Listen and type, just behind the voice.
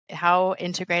how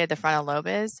integrated the frontal lobe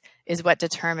is what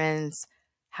determines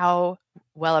how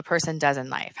well a person does in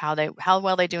life, how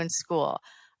well they do in school.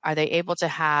 Are they able to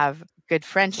have good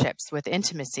friendships with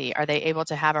intimacy? Are they able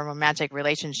to have a romantic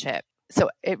relationship? So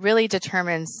it really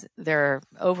determines their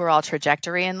overall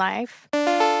trajectory in life.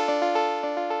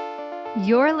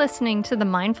 You're listening to the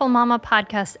Mindful Mama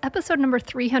podcast, episode number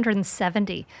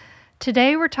 370.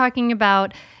 Today we're talking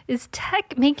about, is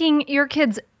tech making your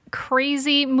kids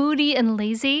crazy, moody, and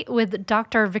lazy, with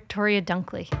Dr. Victoria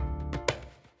Dunckley.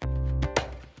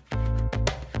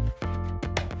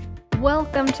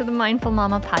 Welcome to the Mindful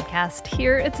Mama podcast.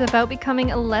 Here it's about becoming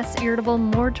a less irritable,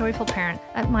 more joyful parent.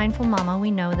 At Mindful Mama,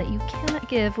 we know that you cannot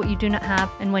give what you do not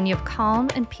have, and when you have calm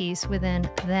and peace within,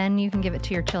 then you can give it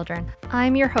to your children.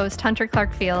 I'm your host, Hunter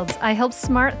Clark Fields. I help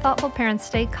smart, thoughtful parents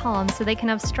stay calm so they can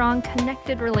have strong,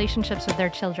 connected relationships with their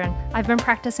children. I've been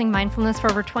practicing mindfulness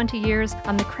for over 20 years.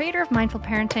 I'm the creator of Mindful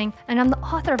Parenting, and I'm the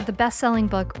author of the best-selling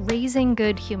book, Raising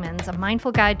Good Humans, a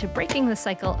mindful guide to breaking the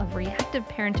cycle of reactive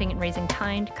parenting and raising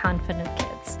kind, confident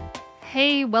kids.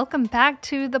 Hey, welcome back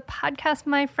to the podcast,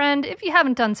 my friend. If you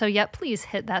haven't done so yet, please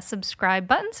hit that subscribe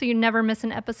button so you never miss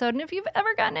an episode. And if you've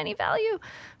ever gotten any value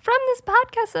from this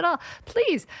podcast at all,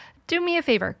 please do me a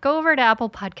favor. Go over to Apple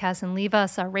Podcasts and leave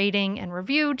us a rating and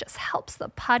review. Just helps the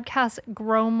podcast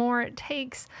grow more. It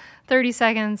takes 30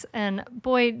 seconds, and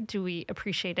boy, do we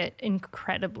appreciate it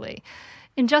incredibly.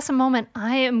 In just a moment,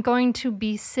 I am going to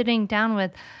be sitting down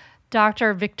with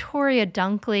Dr. Victoria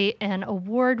Dunckley, an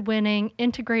award-winning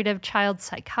integrative child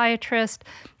psychiatrist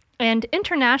and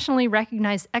internationally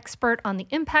recognized expert on the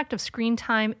impact of screen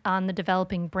time on the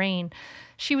developing brain.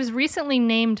 She was recently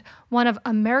named one of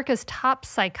America's top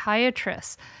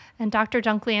psychiatrists, and Dr.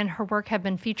 Dunckley and her work have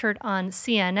been featured on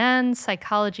CNN,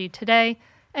 Psychology Today,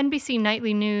 NBC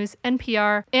Nightly News,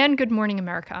 NPR, and Good Morning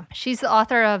America. She's the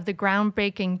author of the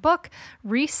groundbreaking book,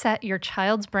 Reset Your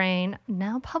Child's Brain,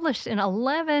 now published in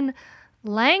 11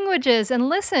 languages. And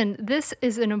listen, this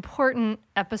is an important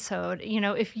episode. You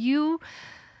know, if you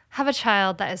have a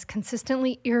child that is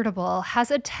consistently irritable, has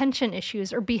attention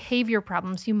issues or behavior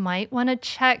problems, you might want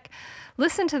to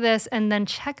listen to this and then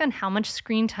check on how much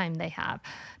screen time they have.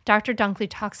 Dr. Dunckley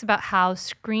talks about how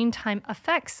screen time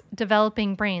affects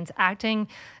developing brains, acting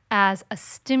as a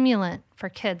stimulant for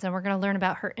kids. And we're going to learn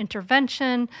about her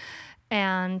intervention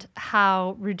and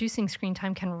how reducing screen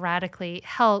time can radically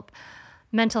help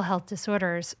mental health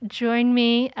disorders. Join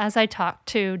me as I talk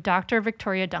to Dr.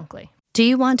 Victoria Dunckley. Do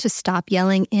you want to stop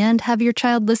yelling and have your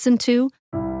child listen to?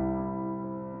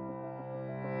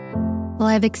 Well,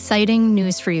 I have exciting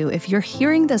news for you. If you're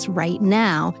hearing this right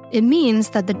now, it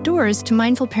means that the doors to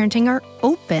mindful parenting are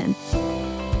open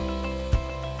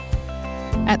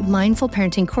at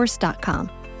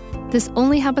mindfulparentingcourse.com. This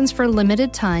only happens for a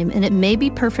limited time, and it may be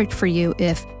perfect for you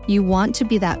if you want to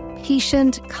be that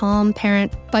patient, calm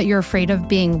parent, but you're afraid of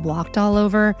being walked all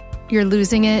over. You're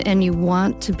losing it and you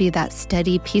want to be that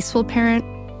steady, peaceful parent.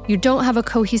 You don't have a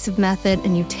cohesive method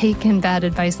and you take in bad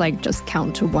advice like just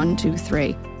count to 1, 2,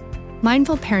 3.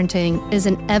 Mindful parenting is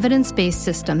an evidence-based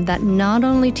system that not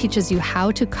only teaches you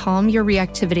how to calm your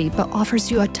reactivity, but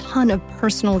offers you a ton of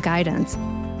personal guidance.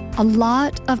 A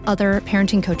lot of other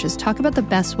parenting coaches talk about the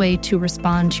best way to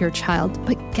respond to your child,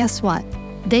 but guess what?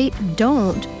 They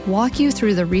don't walk you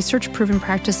through the research-proven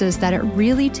practices that it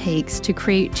really takes to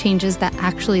create changes that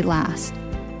actually last.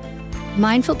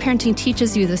 Mindful parenting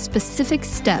teaches you the specific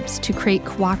steps to create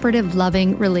cooperative,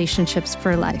 loving relationships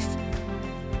for life.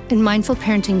 In mindful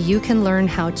parenting, you can learn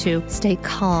how to stay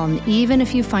calm, even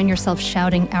if you find yourself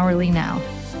shouting hourly now.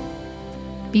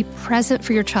 Be present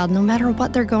for your child no matter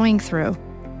what they're going through.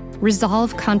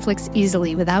 Resolve conflicts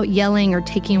easily without yelling or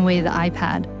taking away the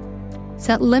iPad.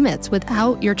 Set limits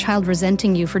without your child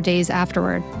resenting you for days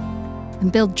afterward.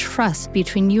 And build trust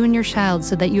between you and your child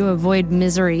so that you avoid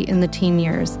misery in the teen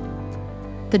years.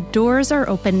 The doors are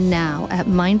open now at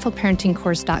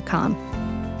mindfulparentingcourse.com.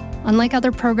 Unlike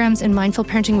other programs in Mindful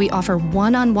Parenting, we offer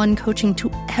one-on-one coaching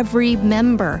to every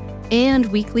member and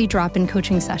weekly drop-in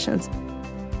coaching sessions.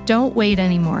 Don't wait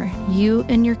anymore. You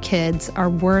and your kids are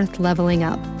worth leveling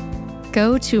up.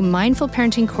 Go to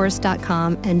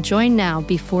mindfulparentingcourse.com and join now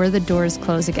before the doors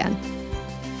close again.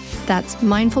 That's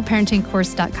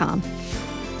mindfulparentingcourse.com.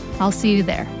 I'll see you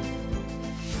there.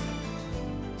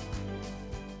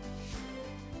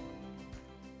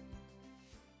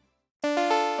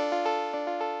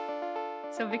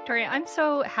 So Victoria, I'm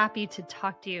so happy to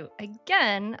talk to you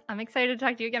again. I'm excited to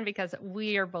talk to you again because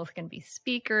we are both going to be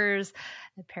speakers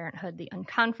at Parenthood the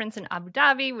Unconference in Abu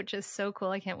Dhabi, which is so cool.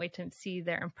 I can't wait to see you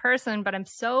there in person, but I'm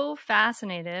so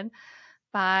fascinated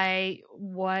by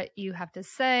what you have to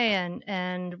say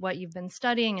and what you've been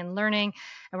studying and learning.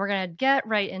 And we're going to get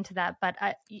right into that. But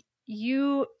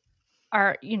you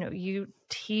are, you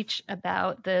teach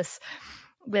about this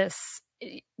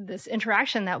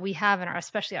interaction that we have, and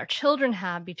especially our children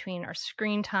have, between our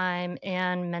screen time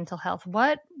and mental health.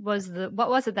 What was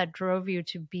it that drove you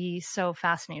to be so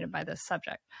fascinated by this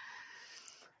subject?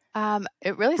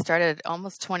 It really started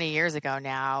almost 20 years ago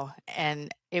now.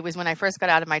 And it was when I first got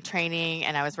out of my training,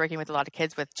 and I was working with a lot of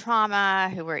kids with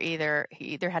trauma who were either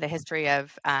had a history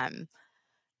of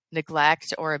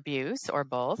neglect or abuse or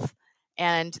both.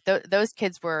 And those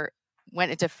kids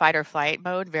went into fight or flight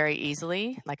mode very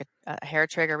easily, like a hair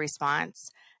trigger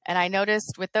response. And I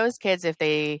noticed with those kids, if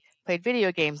they played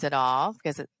video games at all,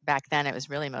 because back then it was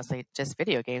really mostly just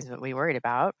video games that we worried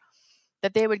about,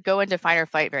 that they would go into fight or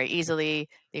flight very easily.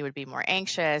 They would be more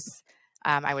anxious.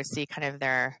 I would see kind of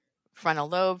their frontal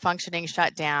lobe functioning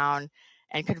shut down.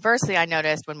 And conversely, I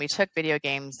noticed when we took video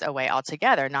games away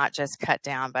altogether, not just cut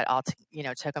down, but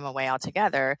took them away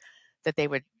altogether, that they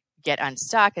would get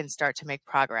unstuck and start to make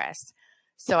progress.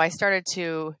 So I started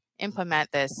to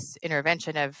implement this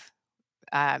intervention of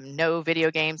no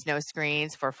video games, no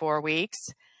screens for 4 weeks.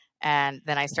 And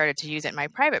then I started to use it in my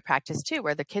private practice too,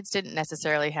 where the kids didn't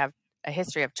necessarily have a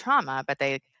history of trauma, but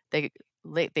they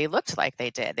looked like they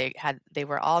did. They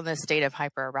were all in a state of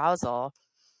hyperarousal,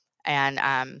 and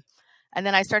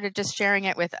then I started just sharing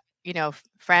it with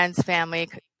friends, family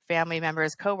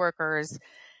members, coworkers,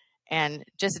 and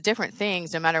just different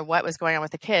things. No matter what was going on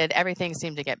with the kid, everything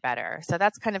seemed to get better. So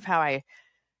that's kind of how I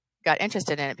got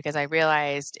interested in it, because I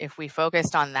realized if we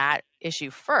focused on that issue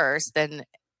first, then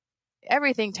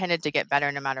everything tended to get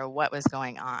better no matter what was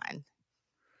going on.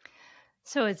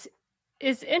 So it's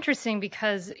interesting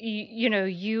because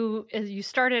you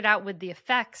started out with the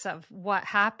effects of what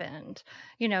happened.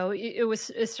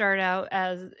 It started out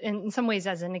as, in some ways,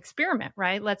 as an experiment,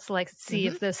 right? Let's see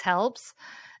if this helps.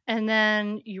 And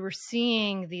then you were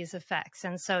seeing these effects.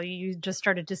 And so you just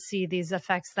started to see these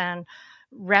effects then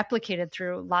replicated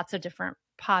through lots of different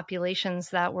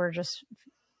populations that were just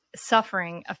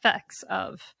suffering effects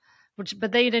of,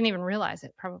 but they didn't even realize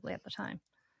it probably at the time.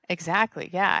 Exactly.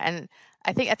 Yeah. And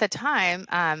I think at the time,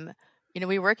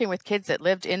 we were working with kids that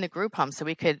lived in the group home, so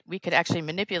we could actually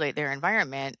manipulate their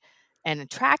environment and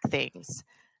track things.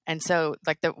 And so,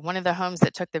 like one of the homes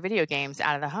that took the video games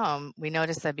out of the home, we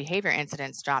noticed the behavior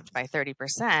incidents dropped by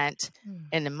 30%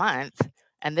 in a month,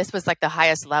 and this was like the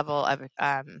highest level of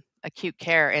acute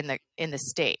care in the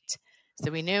state.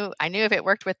 So I knew if it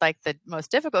worked with like the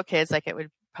most difficult kids, like it would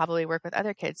probably work with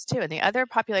other kids too. And the other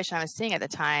population I was seeing at the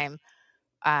time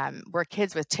were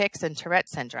kids with tics and Tourette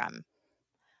syndrome.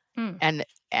 And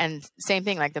same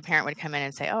thing, like the parent would come in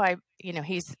and say, oh,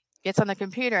 he gets on the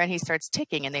computer and he starts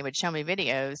ticking, and they would show me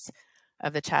videos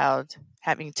of the child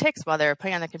having tics while they were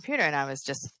playing on the computer. And I was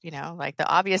just, like the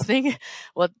obvious thing,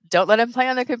 well, don't let him play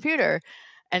on the computer.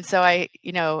 And so I,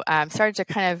 started to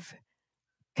kind of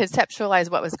conceptualize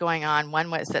what was going on.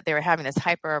 One was that they were having this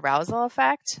hyperarousal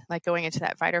effect, like going into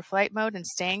that fight or flight mode and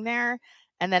staying there.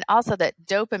 And then also that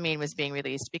dopamine was being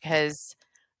released, because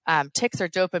tics are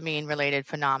dopamine related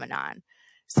phenomenon.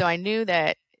 So I knew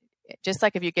that just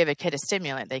like if you give a kid a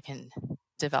stimulant, they can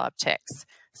develop tics.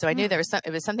 So I knew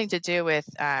it was something to do with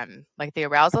like the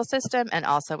arousal system and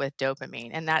also with dopamine.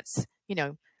 And that's,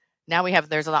 now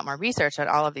there's a lot more research on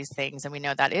all of these things, and we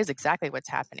know that is exactly what's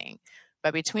happening.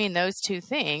 But between those two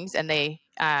things, and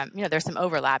there's some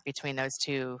overlap between those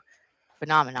two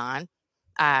phenomenon.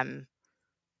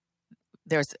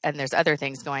 There's other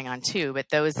things going on too, but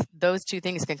those two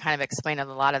things can kind of explain a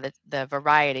lot of the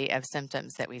variety of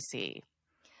symptoms that we see.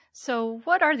 So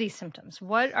what are these symptoms?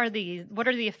 What are the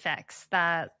effects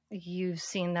that you've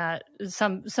seen, that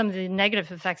some of the negative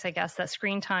effects, I guess, that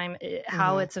screen time,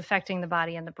 how it's affecting the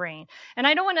body and the brain? And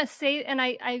I don't want to say, and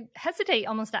I hesitate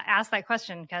almost to ask that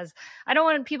question, because I don't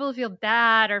want people to feel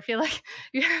bad or feel like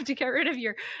you have to get rid of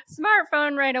your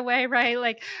smartphone right away, right?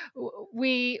 Like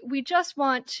we just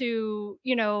want to,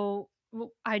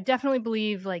 I definitely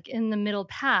believe like in the middle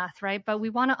path, right? But we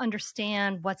want to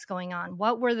understand what's going on.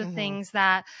 What were the things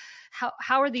that,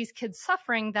 how are these kids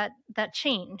suffering that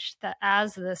changed, that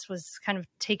as this was kind of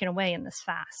taken away in this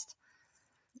fast?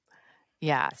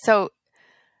 Yeah. So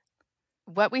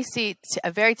what we see,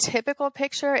 a very typical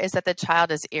picture is that the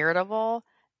child is irritable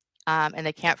and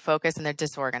they can't focus and they're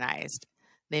disorganized.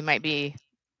 They might be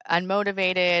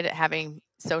unmotivated, having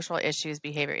social issues,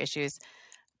 behavior issues.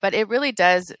 But it really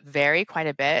does vary quite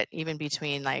a bit, even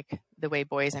between like the way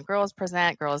boys and girls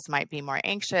present. Girls might be more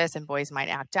anxious and boys might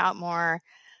act out more.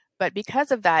 But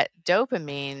because of that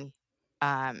dopamine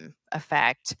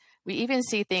effect, we even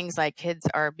see things like kids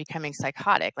are becoming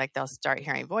psychotic, like they'll start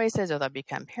hearing voices or they'll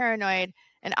become paranoid.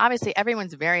 And obviously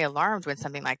everyone's very alarmed when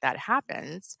something like that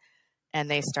happens and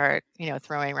they start,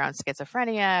 throwing around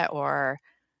schizophrenia or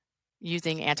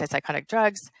using antipsychotic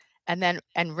drugs. And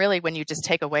really when you just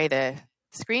take away the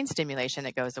screen stimulation,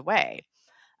 it goes away.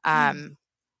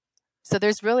 So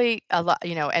there's really a lot,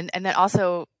 and then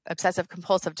also obsessive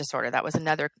compulsive disorder. That was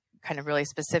another kind of really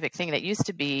specific thing that used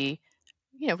to be,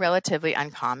 relatively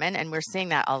uncommon. And we're seeing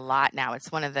that a lot now.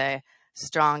 It's one of the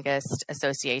strongest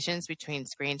associations between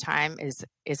screen time is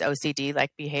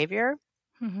OCD-like behavior.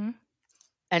 Mm-hmm.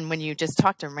 And when you just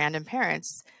talk to random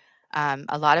parents,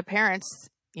 a lot of parents,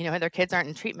 their kids aren't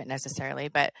in treatment necessarily,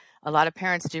 but a lot of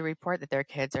parents do report that their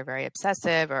kids are very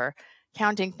obsessive or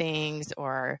counting things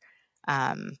or,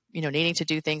 needing to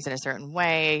do things in a certain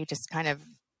way, just kind of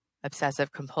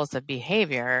obsessive compulsive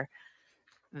behavior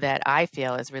that I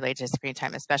feel is related to screen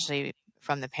time, especially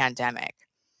from the pandemic.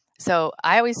 So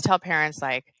I always tell parents,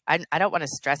 like, I don't want to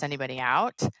stress anybody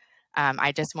out.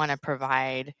 I just want to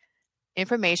provide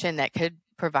information that could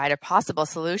provide a possible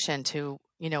solution to,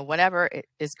 whatever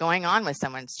is going on with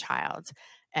someone's child,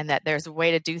 and that there's a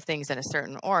way to do things in a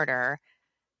certain order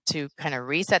to kind of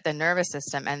reset the nervous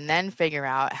system and then figure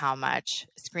out how much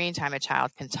screen time a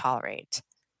child can tolerate.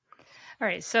 All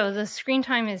right. So the screen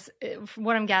time is,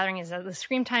 what I'm gathering is that the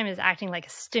screen time is acting like a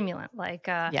stimulant,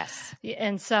 yes.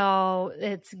 And so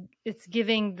it's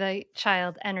giving the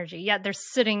child energy. Yeah, they're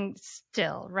sitting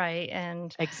still, right?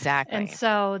 And exactly. And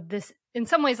so this, in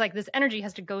some ways, like this energy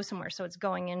has to go somewhere. So it's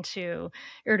going into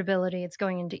irritability. It's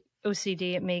going into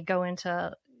OCD. It may go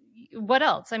into what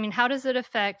else? I mean, how does it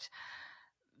affect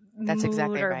That's mood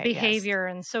exactly or right, behavior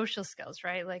and social skills,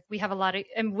 right? Like we have a lot of,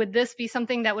 and would this be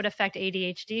something that would affect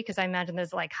ADHD? Because I imagine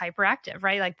there's like hyperactive,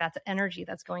 right? Like that's energy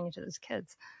that's going into those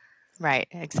kids. Right.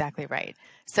 Exactly right.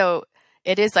 So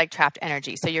it is like trapped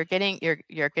energy. So you're getting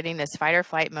this fight or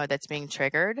flight mode that's being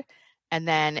triggered, and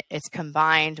then it's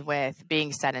combined with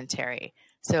being sedentary.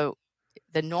 So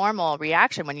the normal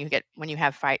reaction when you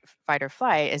have fight or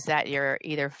flight is that you're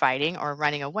either fighting or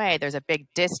running away. There's a big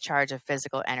discharge of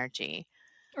physical energy.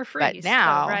 Or freeze, but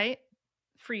now, right?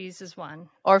 Freeze is one.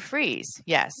 Or freeze,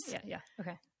 yes. Yeah.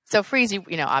 Okay. So freeze,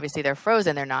 obviously they're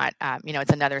frozen. They're not,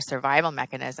 it's another survival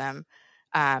mechanism.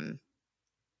 But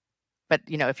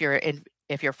if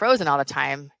you're frozen all the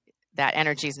time, that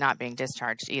energy is not being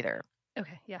discharged either.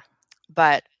 Okay. Yeah.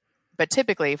 But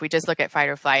typically, if we just look at fight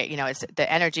or flight, it's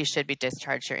the energy should be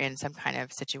discharged. You're in some kind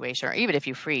of situation, or even if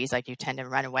you freeze, like you tend to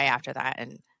run away after that,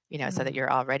 and so that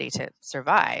you're all ready to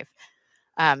survive.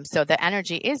 So the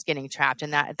energy is getting trapped,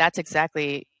 and that's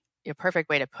exactly a perfect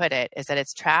way to put it, is that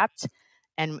it's trapped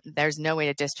and there's no way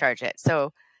to discharge it.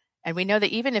 So, and we know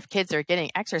that even if kids are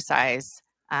getting exercise,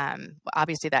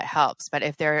 obviously that helps. But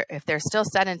if they're still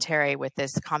sedentary with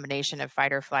this combination of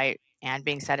fight or flight and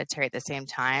being sedentary at the same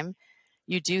time,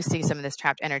 you do see some of this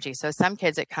trapped energy. So some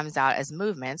kids, it comes out as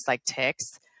movements like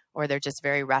tics, or they're just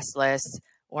very restless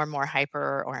or more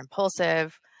hyper or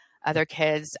impulsive. Other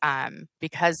kids,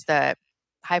 because the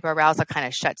hyperarousal kind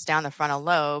of shuts down the frontal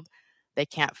lobe, they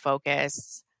can't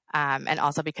focus. And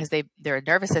also because their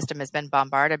nervous system has been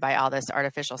bombarded by all this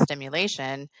artificial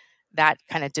stimulation, that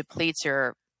kind of depletes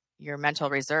your mental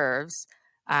reserves.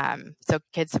 So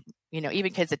kids,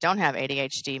 even kids that don't have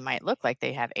ADHD might look like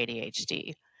they have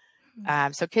ADHD.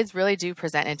 So kids really do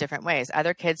present in different ways.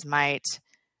 Other kids might,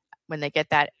 when they get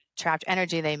that trapped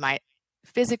energy, they might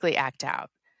physically act out.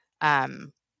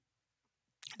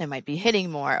 They might be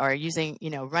hitting more or using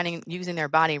their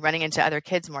body, running into other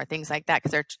kids more, things like that,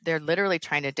 because they're literally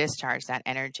trying to discharge that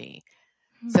energy.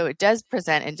 So it does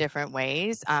present in different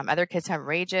ways. Other kids have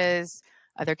rages.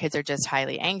 Other kids are just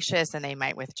highly anxious and they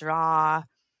might withdraw.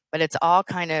 But it's all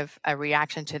kind of a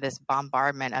reaction to this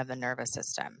bombardment of the nervous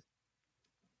system.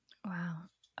 Wow.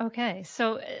 Okay.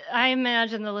 So I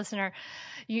imagine the listener,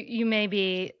 you may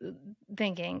be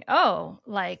thinking, oh,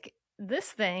 like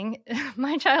this thing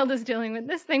my child is dealing with,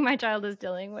 this thing my child is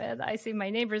dealing with. I see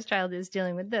my neighbor's child is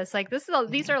dealing with this. Like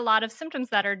these are a lot of symptoms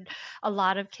that a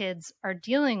lot of kids are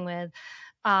dealing with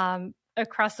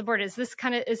across the board.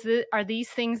 Are these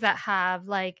things that have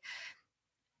like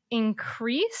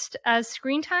increased as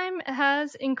screen time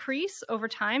has increased over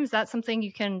time? Is that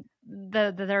something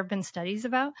that there have been studies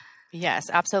about? Yes,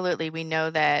 absolutely. We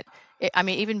know that,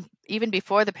 even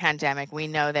before the pandemic, we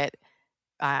know that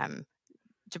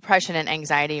depression and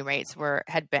anxiety rates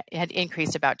had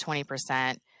increased about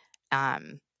 20%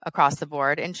 across the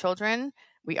board in children.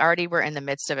 We already were in the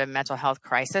midst of a mental health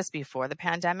crisis before the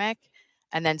pandemic.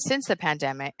 And then since the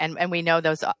pandemic, and we know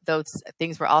those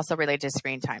things were also related to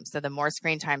screen time. So the more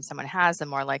screen time someone has, the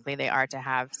more likely they are to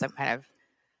have some kind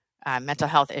mental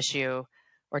health issue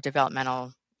or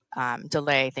developmental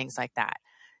delay, things like that.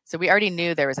 So we already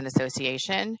knew there was an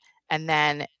association, and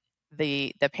then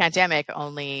the pandemic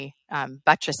only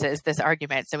buttresses this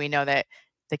argument. So we know that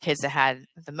the kids that had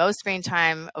the most screen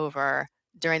time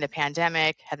during the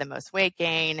pandemic had the most weight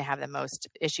gain, have the most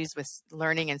issues with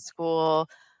learning in school,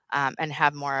 and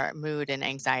have more mood and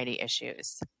anxiety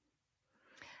issues.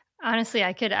 Honestly,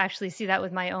 I could actually see that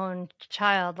with my own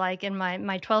child. Like in my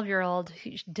 12-year-old,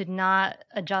 who did not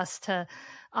adjust to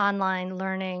online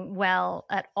learning well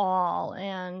at all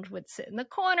and would sit in the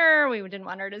corner. We didn't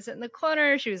want her to sit in the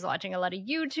corner. She was watching a lot of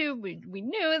YouTube. We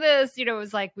knew this, it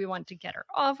was like we wanted to get her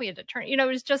off. We had to turn, it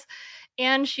was just,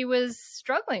 and she was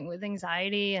struggling with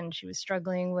anxiety, and she was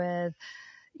struggling with,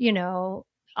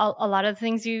 a lot of the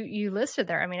things you listed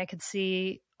there. I mean, I could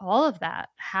see all of that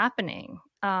happening.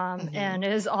 And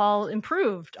it is all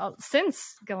improved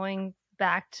since going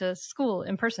back to school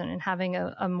in person and having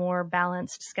a more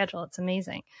balanced schedule. It's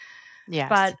amazing. Yes.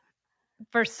 But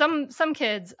for some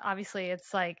kids, obviously,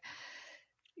 it's like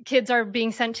kids are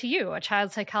being sent to you, a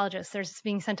child psychologist. They're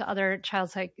being sent to other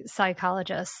child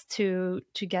psychologists to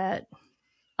get,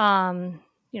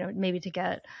 maybe to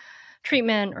get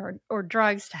treatment or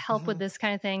drugs to help with this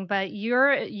kind of thing. But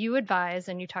you advise,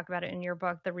 and you talk about it in your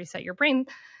book, The Reset Your Brain,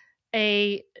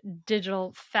 a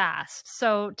digital fast.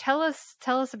 So tell us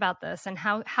about this, and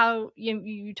how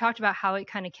you talked about how it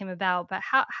kind of came about, but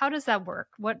how does that work?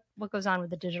 What goes on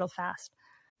with the digital fast?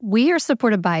 We are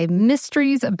supported by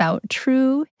Mysteries About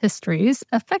True Histories,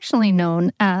 affectionately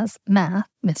known as Math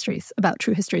Mysteries About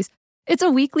True Histories. It's a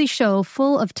weekly show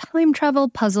full of time travel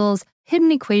puzzles,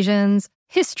 hidden equations,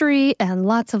 history, and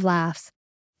lots of laughs.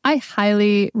 I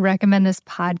highly recommend this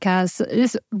podcast. It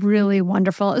is really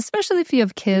wonderful, especially if you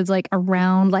have kids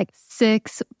around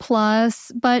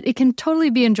 6+, but it can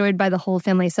totally be enjoyed by the whole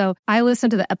family. So I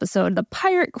listened to the episode, The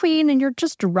Pirate Queen, and you're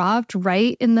just dropped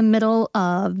right in the middle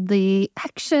of the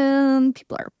action.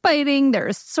 People are fighting.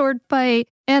 There's a sword fight.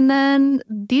 And then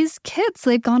these kids,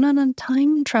 they've gone on a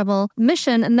time travel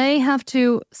mission, and they have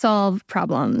to solve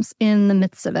problems in the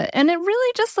midst of it. And it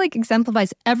really just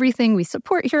exemplifies everything we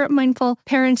support here at Mindful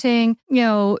Parenting.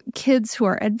 Kids who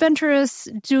are adventurous,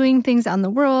 doing things out in the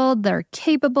world, they're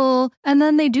capable. And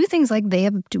then they do things like they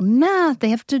have to do math, they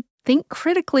have to think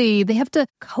critically, they have to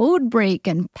code break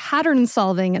and pattern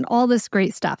solving and all this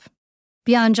great stuff.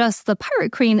 Beyond just the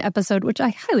Pirate Queen episode, which I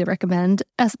highly recommend,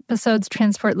 episodes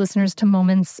transport listeners to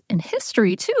moments in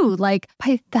history, too, like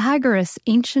Pythagoras,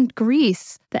 ancient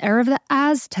Greece, the era of the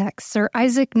Aztecs, Sir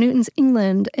Isaac Newton's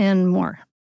England, and more.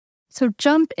 So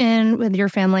jump in with your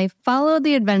family, follow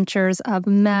the adventures of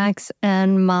Max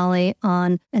and Molly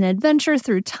on an adventure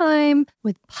through time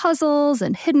with puzzles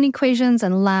and hidden equations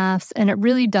and laughs, and it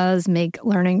really does make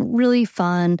learning really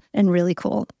fun and really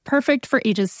cool. Perfect for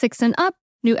ages 6 and up.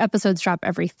 New episodes drop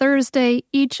every Thursday,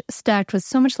 each stacked with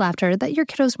so much laughter that your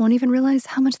kiddos won't even realize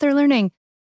how much they're learning.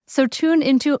 So tune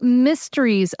into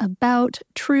Mysteries About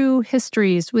True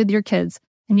Histories with your kids,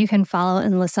 and you can follow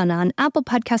and listen on Apple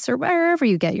Podcasts or wherever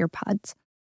you get your pods.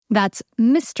 That's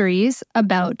Mysteries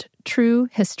About True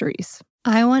Histories.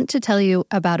 I want to tell you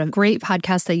about a great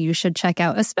podcast that you should check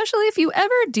out, especially if you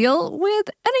ever deal with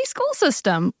any school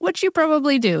system, which you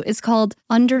probably do. It's called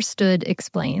Understood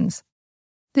Explains.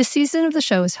 This season of the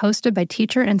show is hosted by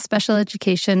teacher and special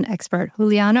education expert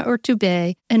Juliana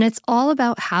Urtubey, and it's all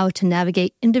about how to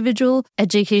navigate individual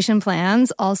education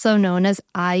plans, also known as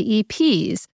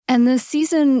IEPs. And this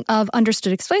season of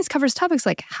Understood Explains covers topics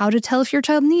like how to tell if your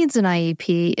child needs an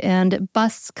IEP, and it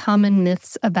busts common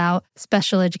myths about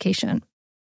special education.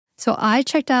 So I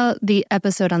checked out the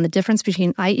episode on the difference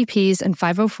between IEPs and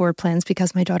 504 plans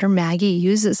because my daughter Maggie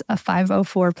uses a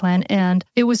 504 plan, and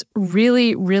it was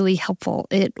really, really helpful.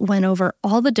 It went over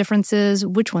all the differences,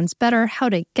 which one's better, how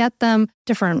to get them,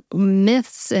 different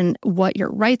myths and what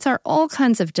your rights are, all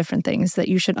kinds of different things that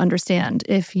you should understand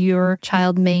if your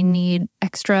child may need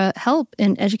extra help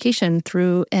in education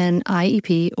through an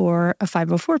IEP or a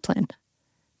 504 plan.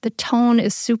 The tone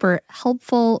is super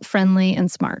helpful, friendly, and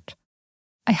smart.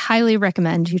 I highly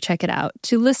recommend you check it out.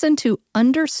 To listen to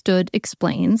Understood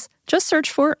Explains, just search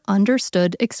for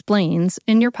Understood Explains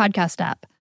in your podcast app.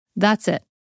 That's it.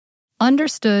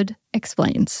 Understood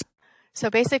Explains.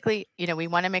 So basically, we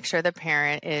want to make sure the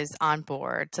parent is on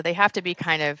board. So they have to be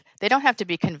they don't have to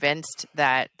be convinced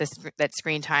that that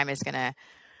screen time is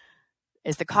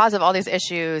the cause of all these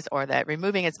issues, or that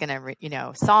removing is going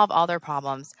to, solve all their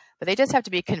problems. But they just have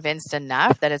to be convinced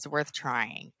enough that it's worth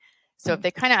trying. So if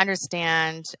they kind of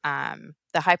understand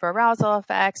the hyperarousal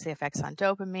effects, the effects on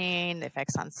dopamine, the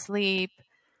effects on sleep,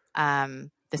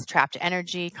 this trapped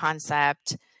energy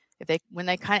concept,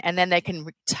 and then they can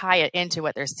tie it into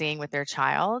what they're seeing with their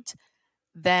child,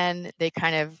 then they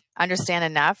kind of understand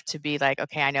enough to be like,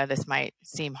 okay, I know this might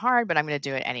seem hard, but I'm going to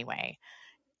do it anyway.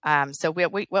 So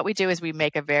what we do is we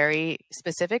make a very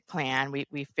specific plan.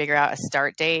 We figure out a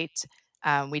start date.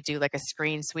 We do like a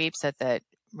screen sweep so that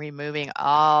removing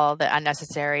all the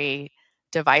unnecessary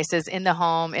devices in the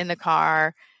home, in the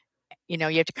car. You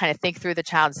have to kind of think through the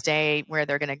child's day, where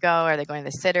they're going to go. Are they going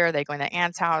to the sitter? Are they going to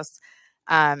aunt's house?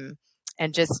 And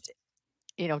just,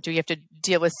 do you have to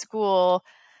deal with school?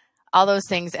 All those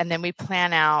things. And then we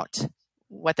plan out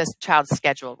what this child's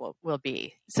schedule will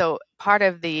be. So part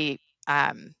of the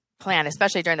plan,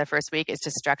 especially during the first week, is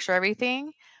to structure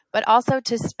everything, but also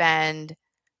to spend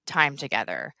time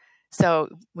together. So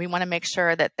we want to make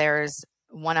sure that there's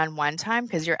one-on-one time,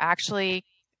 because you're actually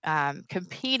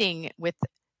competing with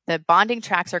the bonding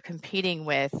tracks, are competing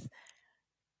with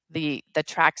the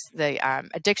tracks, the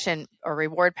addiction or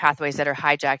reward pathways that are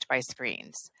hijacked by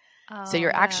screens. So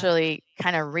you're actually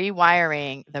kind of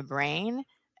rewiring the brain,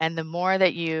 and the more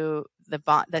that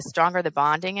the stronger the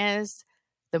bonding is,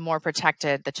 the more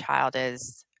protected the child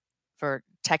is for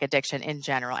tech addiction in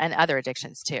general, and other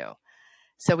addictions too.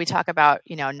 So we talk about,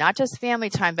 not just family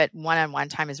time, but one-on-one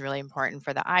time is really important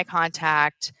for the eye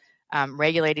contact,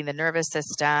 regulating the nervous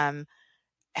system,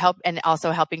 and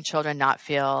also helping children not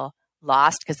feel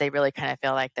lost, because they really kind of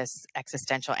feel like this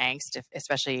existential angst,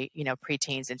 especially,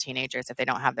 preteens and teenagers, if they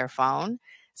don't have their phone.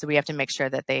 So we have to make sure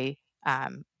that they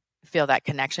feel that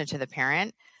connection to the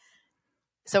parent.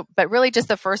 So, but really just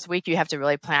the first week, you have to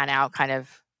really plan out kind of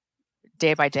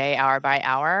day by day, hour by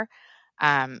hour.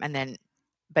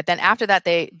 But then after that,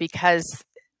 because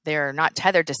they're not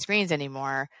tethered to screens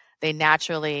anymore, they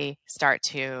naturally start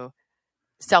to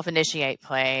self-initiate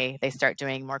play. They start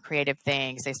doing more creative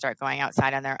things. They start going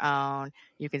outside on their own.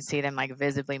 You can see them like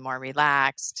visibly more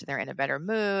relaxed. They're in a better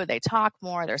mood. They talk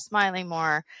more. They're smiling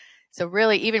more. So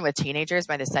really, even with teenagers,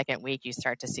 by the second week, you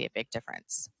start to see a big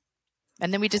difference.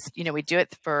 And then we just, we do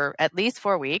it for at least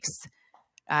 4 weeks.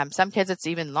 Some kids, it's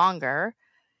even longer.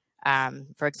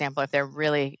 For example, if they're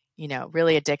really,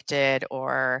 really addicted,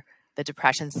 or the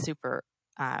depression's super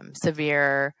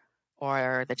severe,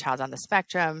 or the child's on the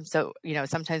spectrum. So,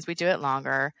 sometimes we do it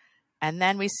longer, and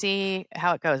then we see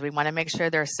how it goes. We want to make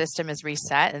sure their system is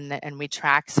reset, and we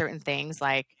track certain things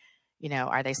like,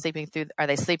 are they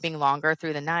sleeping longer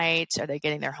through the night? Are they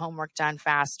getting their homework done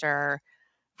faster?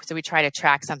 So we try to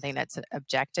track something that's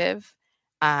objective,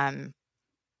 and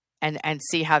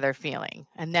see how they're feeling.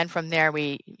 And then from there,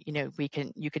 you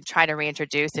can try to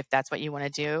reintroduce if that's what you want to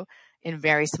do, in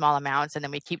very small amounts. And then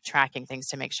we keep tracking things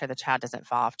to make sure the child doesn't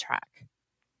fall off track.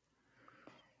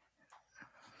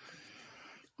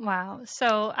 Wow.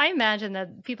 So I imagine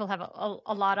that people have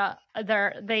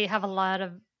they have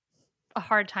a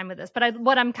hard time with this, but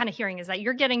what I'm kind of hearing is that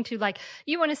you're getting to, like,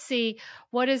 you want to see,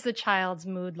 what is the child's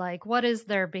mood like? What is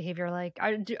their behavior like?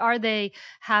 Are they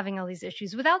having all these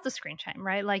issues without the screen time,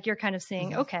 right? Like, you're kind of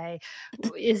seeing, okay,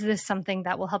 is this something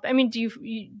that will help? I mean, do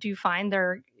you find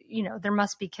there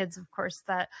must be kids, of course,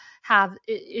 that have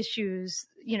issues,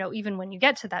 even when you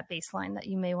get to that baseline, that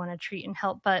you may want to treat and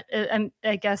help. But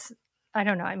I guess, I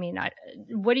don't know. I mean,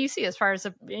 what do you see as far as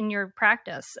in your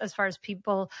practice, as far as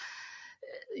people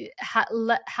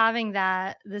having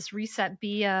this reset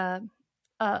be a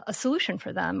solution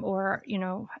for them, or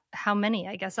how many?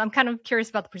 I guess I'm kind of curious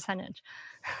about the percentage.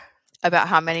 About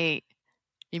how many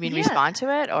you mean respond to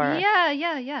it, or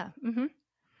yeah. Mm-hmm.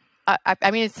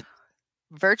 I mean, it's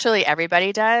virtually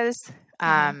everybody does.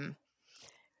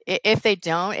 If they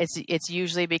don't, it's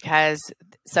usually because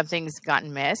something's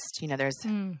gotten missed.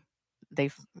 They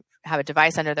have a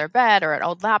device under their bed, or an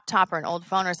old laptop, or an old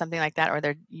phone, or something like that, or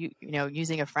they're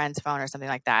using a friend's phone or something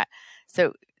like that.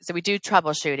 So we do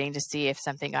troubleshooting to see if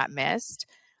something got missed.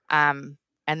 And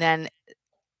then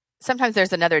sometimes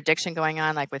there's another addiction going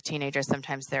on, like with teenagers.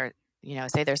 Sometimes they're,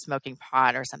 say they're smoking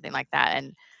pot or something like that,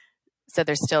 and so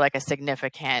there's still like a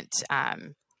significant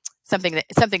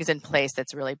something's in place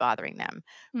that's really bothering them.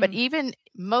 But even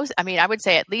I would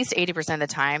say at least 80% of the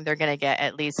time, they're going to get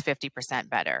at least 50%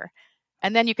 better.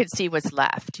 And then you could see what's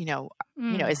left.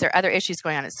 Is there other issues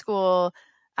going on at school?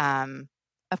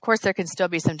 Of course, there can still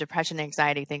be some depression,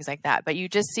 anxiety, things like that. But you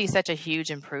just see such a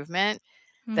huge improvement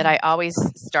that I always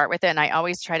start with it, and I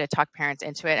always try to talk parents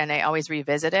into it, and I always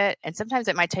revisit it. And sometimes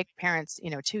it might take parents,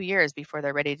 2 years before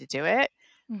they're ready to do it.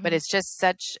 But it's just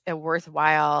such a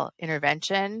worthwhile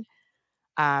intervention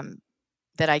that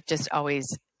I just always,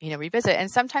 revisit.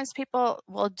 And sometimes people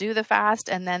will do the fast,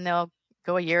 and then they'll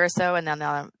go a year or so, and then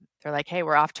they're like, hey,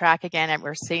 we're off track again, and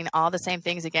we're seeing all the same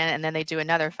things again. And then they do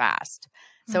another fast.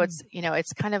 So it's,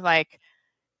 it's kind of like,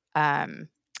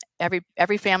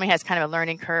 every family has kind of a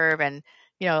learning curve, and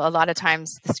a lot of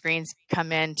times the screens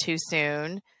come in too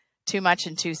soon, too much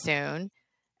and too soon,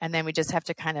 and then we just have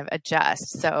to kind of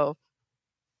adjust. So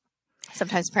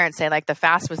sometimes parents say like the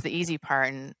fast was the easy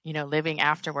part, and living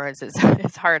afterwards is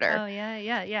harder. Oh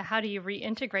yeah. How do you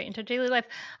reintegrate into daily life?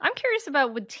 I'm curious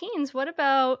about with teens. What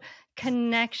about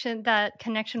that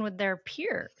connection with their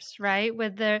peers, right?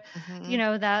 With the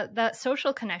that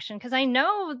social connection, because I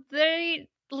know they,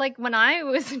 like when I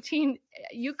was a teen,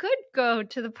 you could go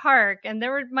to the park and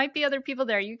there might be other people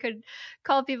there. You could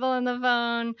call people on the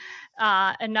phone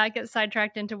and not get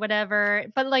sidetracked into whatever.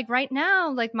 But like right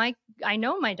now, like I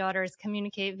know my daughters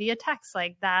communicate via text.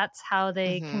 Like that's how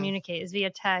they communicate, is via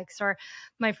text. Or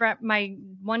my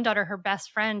one daughter, her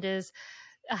best friend is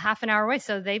a half an hour away.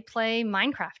 So they play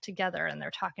Minecraft together and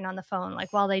they're talking on the phone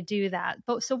like while they do that.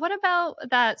 But so what about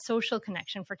that social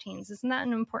connection for teens? Isn't that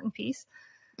an important piece?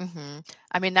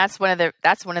 I mean, that's one of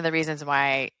the reasons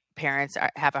why parents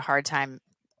have a hard time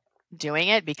doing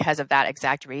it, because of that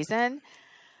exact reason.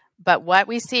 But what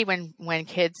we see when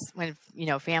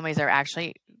families are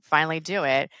actually finally do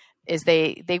it is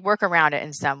they work around it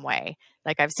in some way.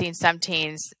 Like I've seen some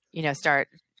teens, start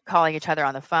calling each other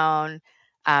on the phone.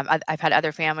 I've had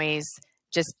other families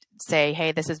just say,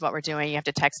 hey, this is what we're doing. You have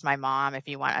to text my mom if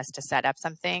you want us to set up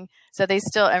something. So they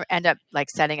still end up like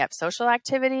setting up social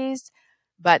activities,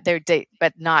 but they're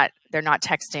not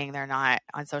texting. They're not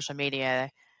on social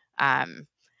media. And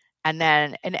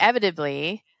then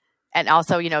inevitably, and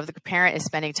also, if the parent is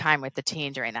spending time with the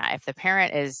teen during that, if the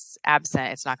parent is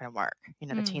absent, it's not going to work.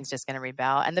 The teen's just going to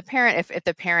rebel. And the parent, if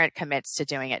the parent commits to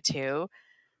doing it too,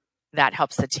 that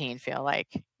helps the teen feel like,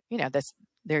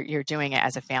 you're doing it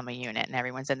as a family unit and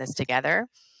everyone's in this together.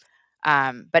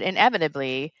 But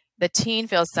inevitably, the teen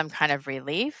feels some kind of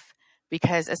relief,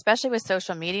 because especially with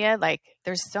social media, like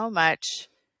there's so much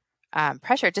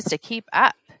pressure just to keep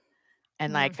up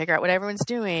and like figure out what everyone's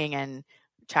doing and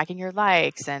tracking your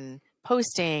likes and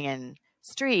posting and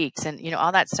streaks and,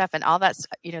 all that stuff. And all that's,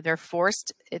 they're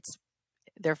forced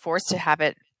to have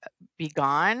it be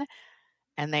gone.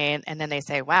 And then they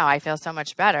say, wow, I feel so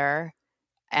much better.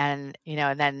 And,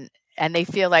 and they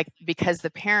feel like because the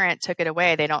parent took it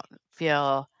away, they don't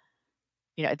feel,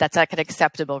 that's like an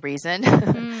acceptable reason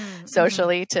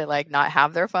socially to like not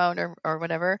have their phone or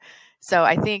whatever. So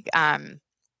I think, and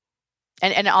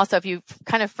also if you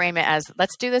kind of frame it as,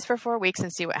 let's do this for 4 weeks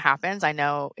and see what happens. I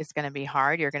know it's going to be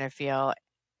hard. You're going to feel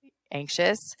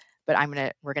anxious, but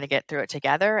we're going to get through it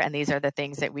together. And these are the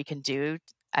things that we can do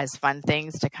as fun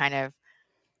things to kind of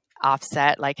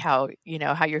offset like how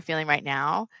you're feeling right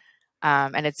now.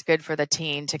 And it's good for the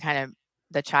teen to kind of,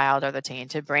 the child or the teen,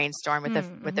 to brainstorm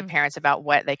with the parents about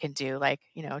what they can do. Like,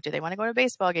 do they want to go to a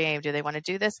baseball game? Do they want to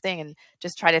do this thing? And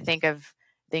just try to think of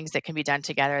things that can be done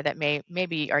together that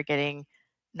maybe are getting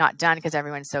not done because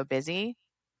everyone's so busy.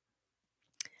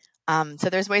 So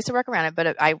there's ways to work around it,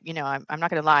 but I'm not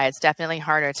going to lie. It's definitely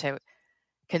harder to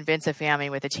convince a family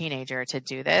with a teenager to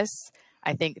do this.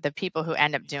 I think the people who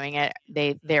end up doing it,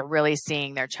 they're really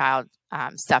seeing their child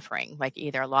suffering, like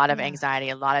either a lot of anxiety,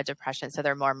 a lot of depression. So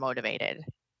they're more motivated.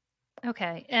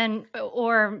 Okay.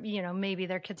 Or maybe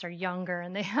their kids are younger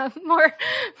and they have more.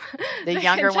 The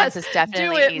younger ones is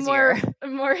definitely do it easier.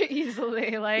 More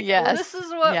easily. Like, yes. Well, this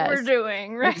is what we're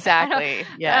doing. Right? Exactly.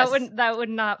 Yes. That would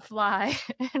not fly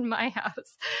in my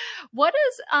house. What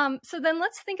is, so then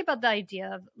let's think about the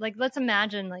idea of like, let's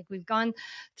imagine like we've gone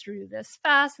through this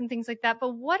fast and things like that.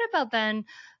 But what about then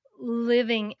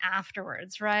living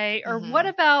afterwards, right? Or what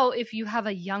about if you have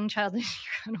a young child and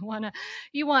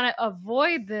you want to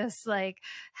avoid this, like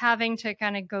having to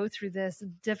kind of go through this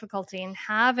difficulty and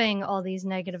having all these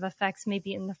negative effects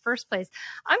maybe in the first place.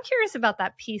 I'm curious about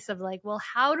that piece of like, well,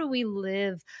 how do we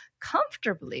live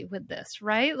comfortably with this,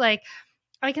 right? Like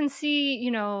I can see,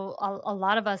 a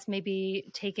lot of us maybe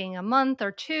taking a month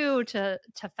or two to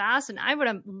fast, and I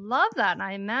would love that. And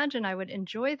I imagine I would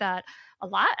enjoy that a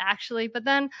lot, actually. But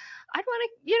then I'd want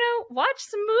to, watch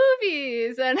some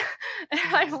movies, and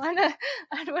I'd want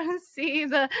to see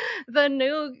the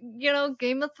new,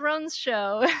 Game of Thrones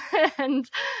show, and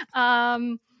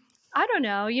I don't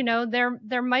know,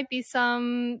 there might be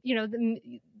some,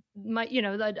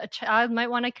 a child might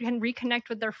want to reconnect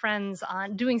with their friends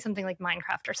on doing something like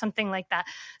Minecraft or something like that.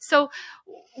 So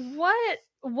what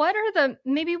are the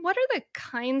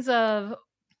kinds of,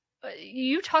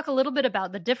 you talk a little bit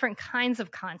about the different kinds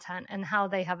of content and how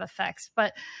they have effects,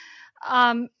 but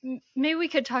maybe we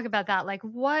could talk about that. Like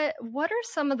what are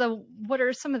some of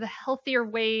the healthier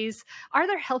ways? Are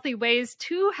there healthy ways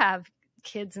to have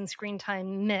kids and screen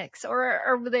time mix, or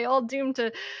are they all doomed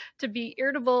to be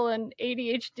irritable and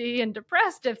ADHD and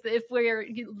depressed if we're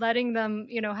letting them,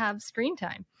 have screen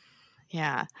time?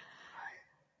 Yeah.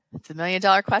 It's $1 million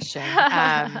question.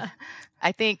 I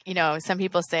think, some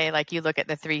people say, like, you look at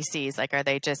the 3 C's, like, are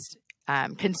they just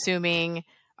consuming,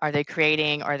 are they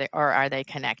creating, or are they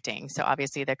connecting? So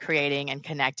obviously the creating and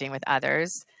connecting with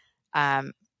others,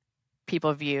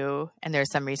 people view, and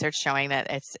there's some research showing that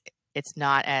it's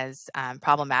not as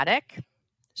problematic,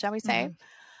 shall we say.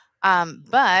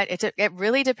 But it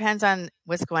really depends on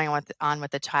what's going on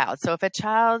with the child. So if a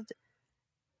child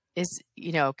is,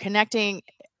 connecting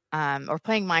or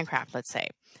playing Minecraft, let's say,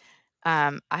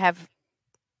 I have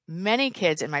many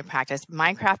kids in my practice.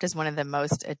 Minecraft is one of the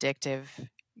most addictive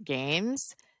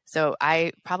games. So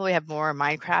I probably have more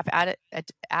Minecraft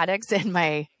addicts in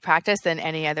my practice than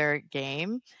any other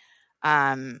game,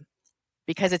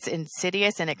 because it's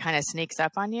insidious and it kind of sneaks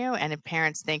up on you, and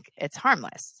parents think it's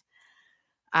harmless.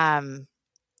 So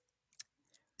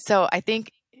I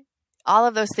think all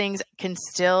of those things can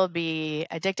still be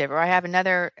addictive. Or I have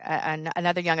another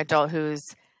young adult who's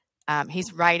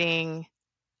he's writing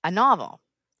a novel,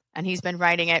 and he's been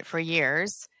writing it for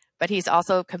years, but he's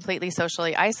also completely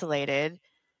socially isolated.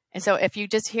 And so if you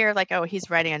just hear like, oh, he's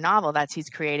writing a novel, he's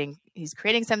creating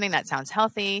something that sounds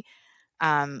healthy.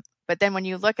 But then when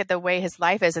you look at the way his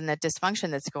life is and the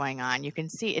dysfunction that's going on, you can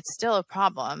see it's still a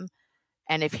problem.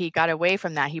 And if he got away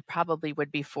from that, he probably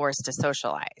would be forced to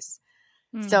socialize.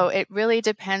 So it really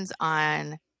depends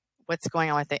on what's going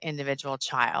on with the individual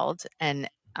child, and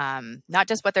not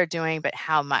just what they're doing, but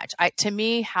how much. To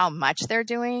me, how much they're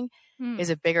doing is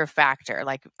a bigger factor.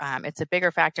 Like it's a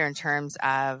bigger factor in terms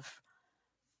of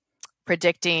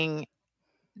predicting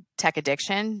tech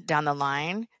addiction down the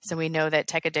line. So we know that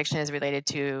tech addiction is related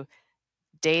to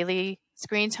daily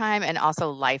screen time and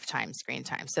also lifetime screen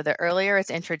time. So the earlier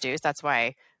it's introduced, that's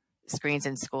why screens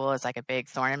in school is like a big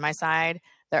thorn in my side.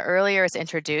 The earlier it's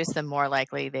introduced, the more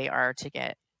likely they are to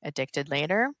get addicted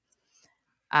later.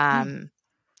 And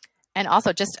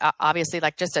also just obviously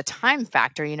like just a time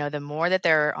factor, the more that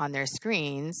they're on their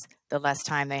screens, the less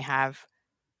time they have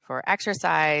for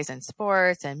exercise and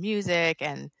sports and music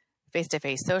and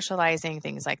face-to-face socializing,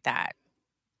 things like that.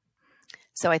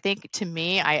 So I think to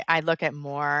me, I look at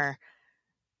more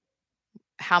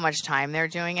how much time they're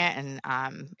doing it, and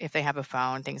if they have a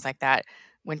phone, things like that.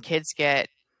 When kids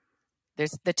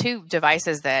there's the 2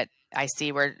 devices that I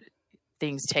see where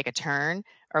things take a turn,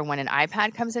 or when an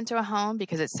iPad comes into a home,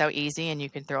 because it's so easy and you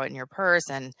can throw it in your purse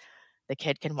and the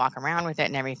kid can walk around with it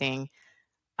and everything.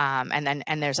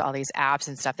 And there's all these apps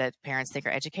and stuff that parents think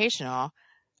are educational.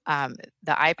 The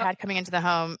iPad coming into the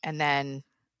home, and then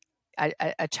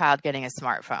a child getting a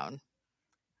smartphone.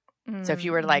 So if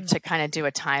you were like to kind of do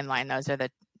a timeline, those are the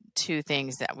 2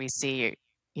 things that we see,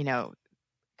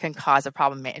 can cause a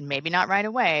problem, and maybe not right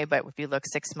away, but if you look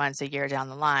 6 months, a year down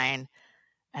the line,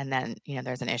 and then,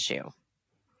 there's an issue.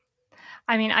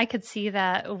 I mean, I could see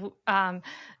that,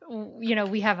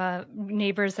 we have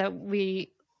neighbors that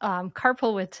we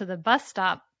carpool with to the bus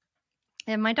stop,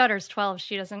 and my daughter's 12.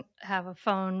 She doesn't have a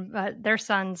phone, but their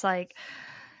son's like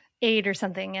 8 or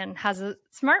something and has a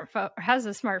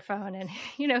smartphone. And,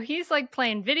 he's like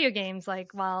playing video games,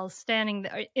 like while standing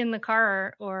in the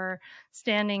car or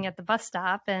standing at the bus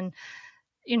stop. And,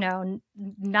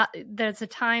 there's a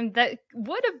time that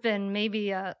would have been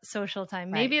maybe a social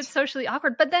time. Maybe it's socially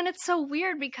awkward, but then it's so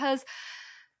weird because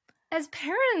as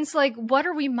parents, like, what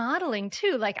are we modeling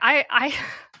too? Like I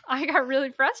got really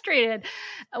frustrated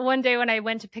one day when I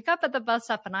went to pick up at the bus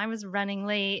stop and I was running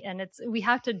late, and we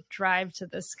have to drive to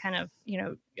this kind of,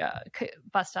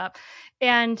 bus stop,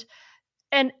 and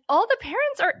all the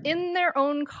parents are in their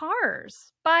own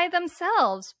cars by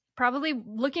themselves, probably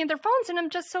looking at their phones. And I'm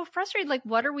just so frustrated. Like,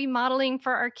 what are we modeling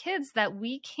for our kids that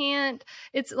we can't?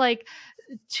 It's like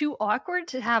too awkward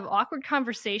to have awkward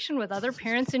conversation with other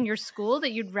parents in your school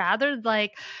that you'd rather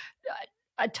like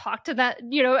talk to that,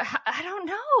 I don't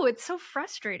know. It's so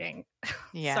frustrating.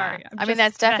 Yeah. Sorry. I mean,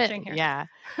 that's definitely, yeah,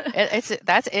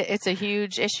 it's a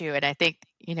huge issue. And I think,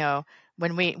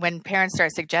 when parents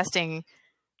start suggesting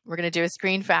we're going to do a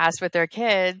screen fast with their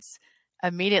kids,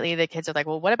 immediately the kids are like,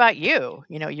 well, what about you?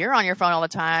 You're on your phone all the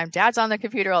time. Dad's on the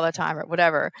computer all the time, or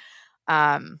whatever.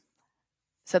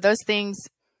 So those things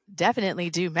definitely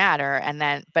do matter.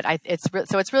 But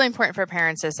it's really important for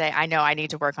parents to say, I know I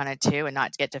need to work on it too, and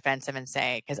not to get defensive and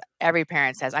say, because every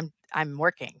parent says, I'm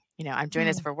working, I'm doing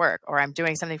this for work, or I'm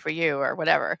doing something for you, or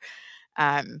whatever.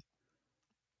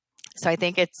 So I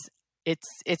think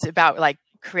it's about like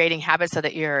creating habits so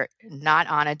that you're not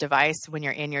on a device when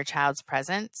you're in your child's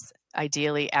presence,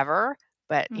 ideally ever,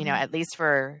 but at least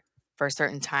for for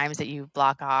certain times that you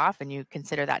block off and you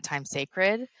consider that time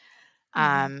sacred.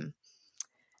 Modeling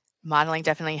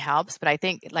definitely helps, but I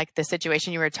think like the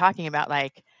situation you were talking about,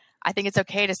 like, I think it's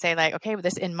okay to say like, okay,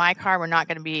 this in my car,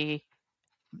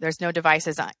 there's no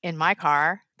devices in my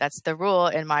car. That's the rule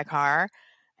in my car.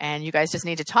 And you guys just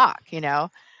need to talk,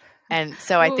 And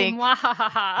so I think,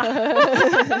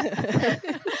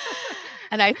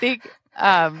 and I think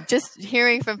just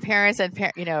hearing from parents and,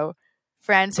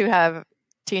 friends who have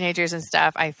teenagers and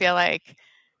stuff, I feel like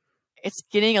it's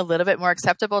getting a little bit more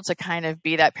acceptable to kind of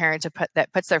be that parent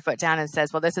that puts their foot down and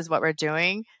says, well, this is what we're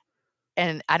doing.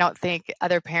 And I don't think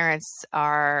other parents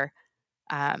are,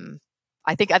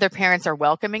 I think other parents are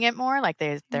welcoming it more. Like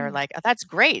they're like, oh, that's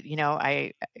great.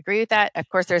 I agree with that. Of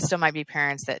course, there still might be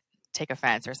parents that take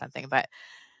offense or something, but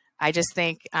I just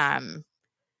think,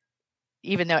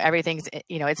 even though everything's,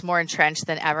 it's more entrenched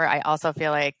than ever, I also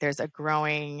feel like there's a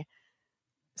growing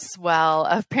swell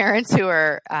of parents who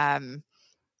are,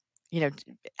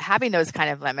 having those kind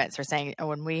of limits, or saying, oh,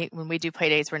 when we do play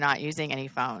dates, we're not using any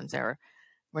phones, or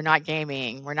we're not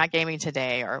gaming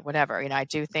today, or whatever. I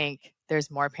do think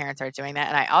there's more parents are doing that.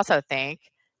 And I also think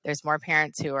there's more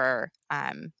parents who are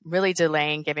really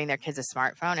delaying giving their kids a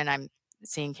smartphone. And I'm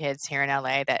seeing kids here in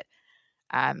LA that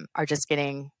are just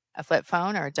getting a flip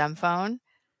phone or a dumb phone,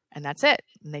 and that's it.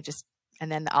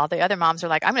 And then all the other moms are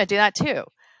like, I'm going to do that too.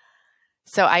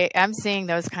 So I am seeing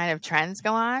those kind of trends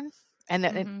go on.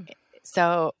 And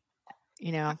so,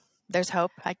 there's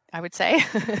hope, I would say.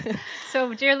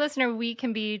 So, dear listener, we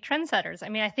can be trendsetters. I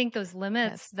mean, I think those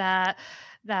limits that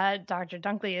Dr.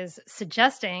 Dunkley is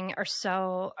suggesting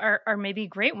are maybe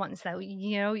great ones that,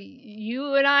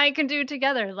 you and I can do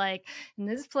together. Like, in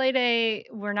this play day,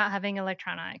 we're not having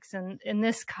electronics. And in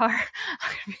this car,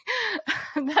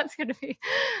 that's going to be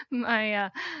my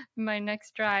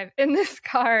next drive. In this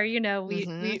car,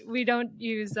 we don't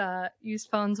use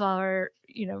phones while we're,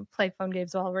 play phone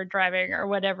games while we're driving or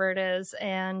whatever it is.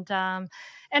 And I've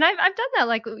done that,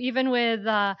 like, even with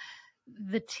the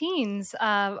teens.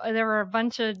 There were a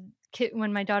bunch of kids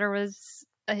when my daughter was,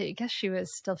 I guess she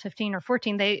was still 15 or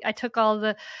 14. I took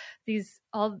all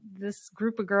this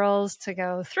group of girls to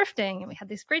go thrifting, and we had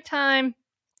this great time.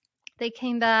 They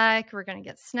came back, we're going to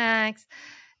get snacks,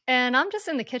 and I'm just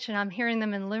in the kitchen. I'm hearing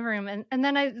them in the living room, and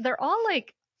then they're all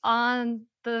like on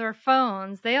their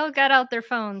phones. They all got out their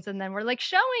phones, and then we're like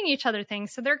showing each other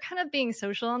things. So they're kind of being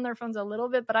social on their phones a little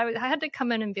bit, but I had to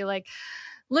come in and be like,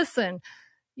 listen,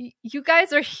 you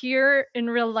guys are here in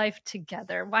real life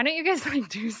together. Why don't you guys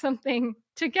do something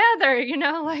together?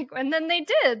 And then they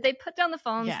did. They put down the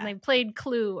phones and they played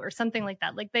Clue or something like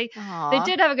that. Like they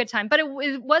did have a good time, but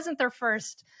it wasn't their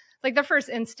first. Like their first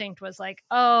instinct was like,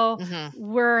 oh,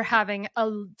 we're having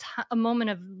a moment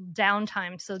of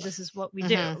downtime, so this is what we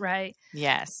do, right?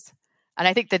 Yes. And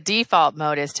I think the default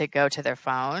mode is to go to their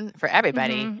phone for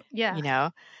everybody. Yeah.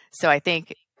 So I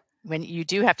think when you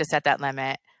do have to set that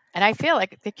limit, and I feel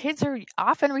like the kids are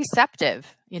often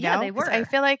receptive, Yeah, they were. I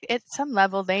feel like at some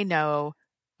level they know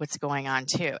what's going on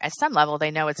too. At some level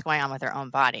they know what's going on with their own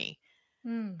body.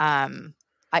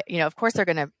 Of course they're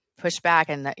going to push back,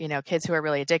 and kids who are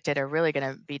really addicted are really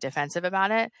going to be defensive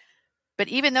about it. But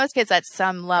even those kids at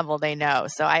some level, they know.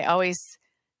 So I always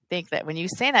think that when you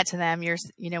say that to them,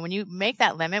 when you make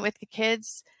that limit with the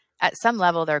kids, at some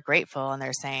level, they're grateful and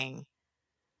they're saying,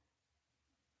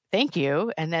 thank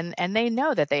you. And they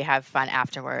know that they have fun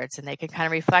afterwards, and they can kind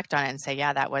of reflect on it and say,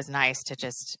 yeah, that was nice to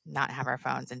just not have our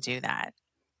phones and do that.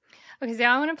 Okay, so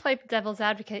I want to play devil's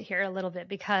advocate here a little bit,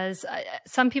 because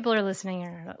some people are listening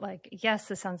and are like, yes,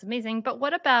 this sounds amazing. But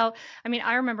what about,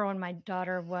 I remember when my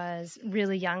daughter was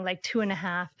really young, like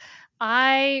 2.5,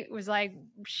 I was like,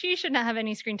 she should not have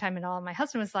any screen time at all. And my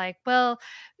husband was like, well,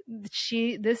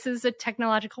 this is a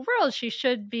technological world. She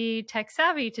should be tech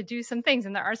savvy to do some things.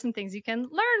 And there are some things you can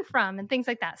learn from and things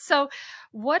like that. So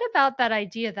what about that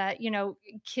idea that,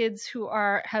 kids who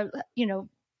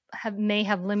may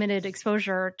have limited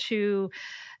exposure to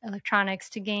electronics,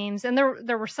 to games. And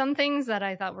there were some things that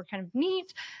I thought were kind of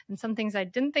neat and some things I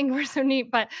didn't think were so neat.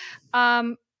 But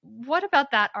what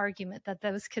about that argument that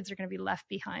those kids are going to be left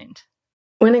behind?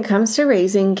 When it comes to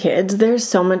raising kids, there's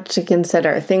so much to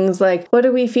consider. Things like, what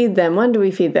do we feed them? When do we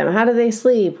feed them? How do they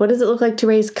sleep? What does it look like to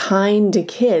raise kind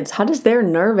kids? How does their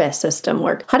nervous system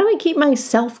work? How do I keep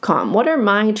myself calm? What are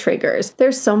my triggers?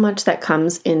 There's so much that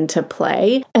comes into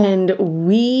play, and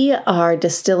we are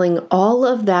distilling all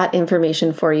of that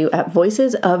information for you at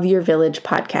Voices of Your Village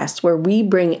podcast, where we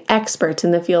bring experts in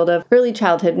the field of early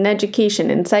childhood and education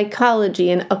and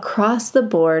psychology and across the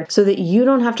board, so that you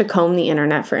don't have to comb the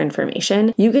internet for information.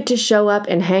 one, you get to show up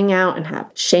and hang out and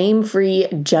have shame-free,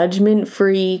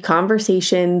 judgment-free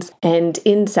conversations and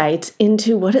insights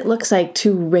into what it looks like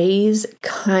to raise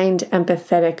kind,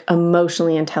 empathetic,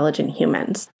 emotionally intelligent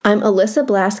humans. I'm Alyssa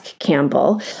Blask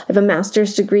Campbell. I have a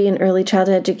master's degree in early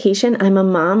childhood education. I'm a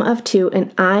mom of 2,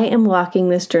 and I am walking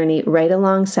this journey right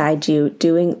alongside you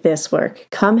doing this work.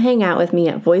 Come hang out with me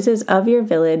at Voices of Your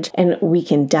Village, and we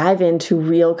can dive into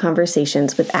real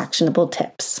conversations with actionable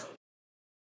tips.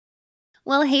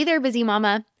 Well, hey there, busy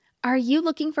mama. Are you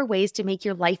looking for ways to make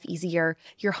your life easier,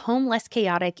 your home less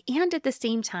chaotic, and at the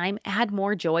same time add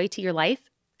more joy to your life?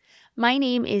 My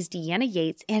name is Deanna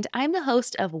Yates, and I'm the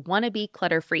host of Wanna Be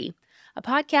Clutter-Free, a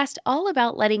podcast all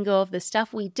about letting go of the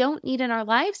stuff we don't need in our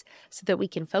lives so that we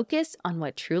can focus on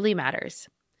what truly matters.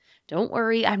 Don't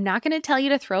worry, I'm not going to tell you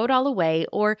to throw it all away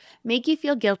or make you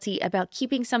feel guilty about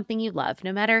keeping something you love,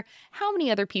 no matter how many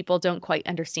other people don't quite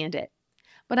understand it.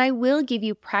 But I will give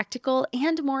you practical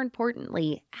and, more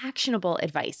importantly, actionable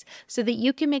advice so that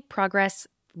you can make progress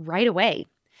right away.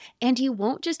 And you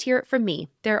won't just hear it from me.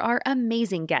 There are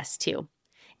amazing guests too.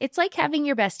 It's like having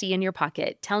your bestie in your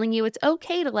pocket telling you it's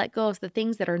okay to let go of the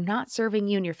things that are not serving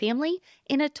you and your family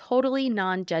in a totally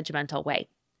non-judgmental way.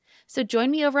 So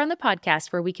join me over on the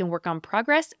podcast where we can work on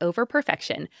progress over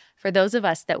perfection for those of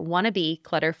us that want to be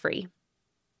clutter-free.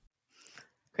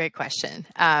 Great question.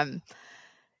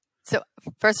 So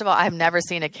first of all, I've never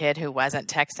seen a kid who wasn't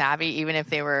tech savvy, even if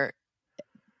they were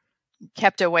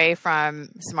kept away from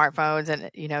smartphones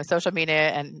and, social media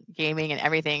and gaming and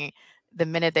everything. The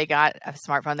minute they got a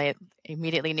smartphone, they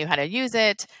immediately knew how to use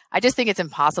it. I just think it's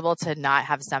impossible to not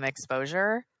have some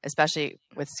exposure, especially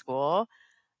with school.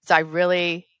 So I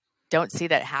really don't see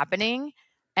that happening.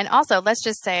 And also, let's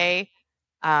just say,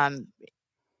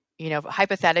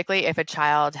 hypothetically, if a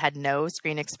child had no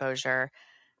screen exposure,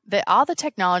 all the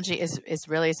technology is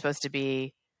really supposed to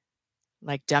be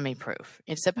like dummy proof.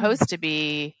 It's supposed to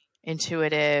be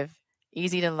intuitive,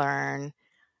 easy to learn.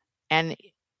 And,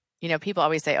 people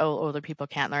always say, oh, older people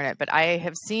can't learn it. But I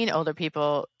have seen older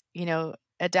people,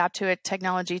 adapt to it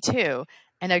technology too.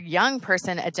 And a young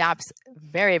person adapts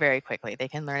very, very quickly. They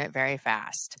can learn it very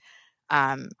fast.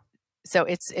 So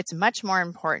it's much more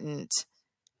important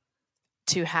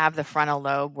to have the frontal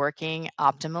lobe working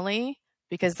optimally,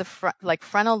 because the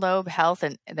frontal lobe health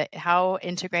and how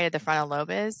integrated the frontal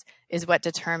lobe is what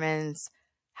determines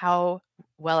how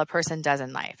well a person does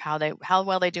in life, how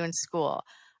well they do in school.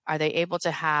 Are they able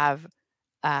to have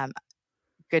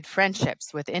good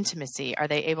friendships with intimacy? Are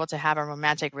they able to have a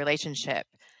romantic relationship?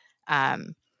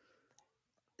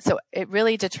 So it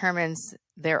really determines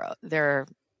their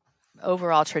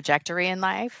overall trajectory in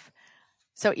life.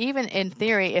 So even in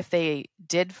theory, if they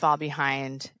did fall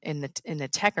behind in the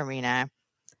tech arena,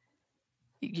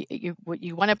 you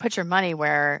want to put your money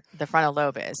where the frontal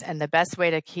lobe is, and the best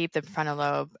way to keep the frontal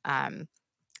lobe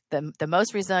the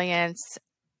most resilient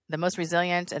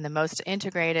and the most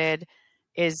integrated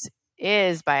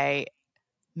is by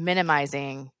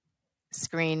minimizing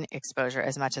screen exposure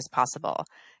as much as possible.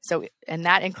 So, and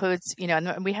that includes,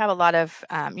 and we have a lot of,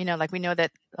 we know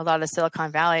that a lot of the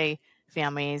Silicon Valley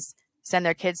families send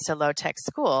their kids to low tech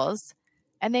schools,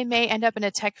 and they may end up in a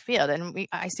tech field. And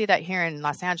I see that here in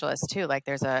Los Angeles too. Like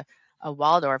there's a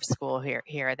Waldorf school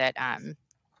here that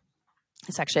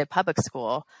it's actually a public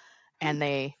school, and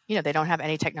they don't have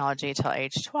any technology till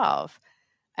age 12.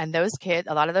 And those kids,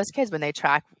 a lot of those kids, when they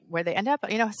track where they end up,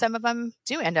 some of them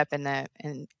do end up in the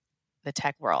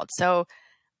tech world. So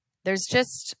there's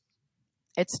just,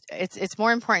 it's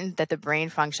more important that the brain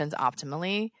functions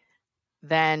optimally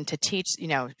than to teach,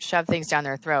 shove things down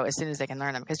their throat as soon as they can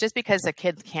learn them. Because just because a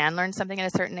kid can learn something at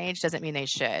a certain age doesn't mean they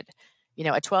should.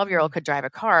 A 12-year-old could drive a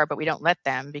car, but we don't let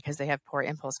them because they have poor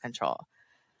impulse control.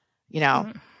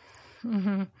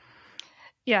 Mm-hmm.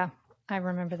 Yeah, I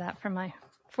remember that from my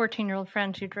 14-year-old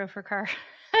friend who drove her car.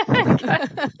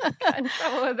 got in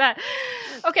trouble with that.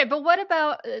 Okay, but what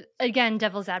about, again,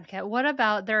 devil's advocate, what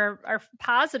about there are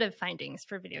positive findings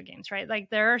for video games, right? Like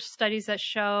there are studies that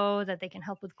show that they can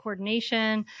help with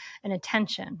coordination and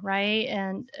attention, right?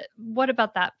 And what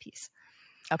about that piece?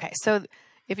 Okay, so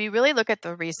if you really look at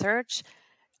the research,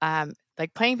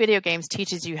 like playing video games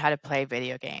teaches you how to play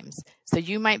video games. So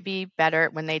you might be better,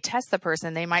 when they test the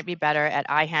person, they might be better at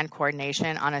eye-hand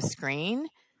coordination on a screen.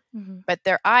 Mm-hmm. But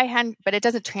but it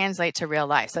doesn't translate to real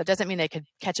life. So it doesn't mean they could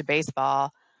catch a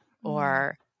baseball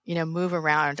or, move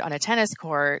around on a tennis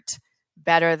court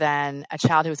better than a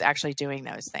child who's actually doing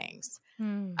those things.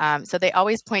 So they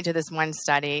always point to this one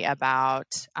study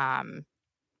about, and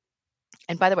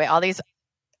by the way, all these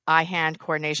eye-hand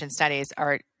coordination studies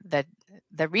are that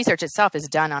the research itself is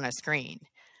done on a screen.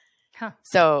 Huh.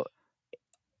 So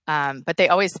But they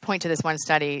always point to this one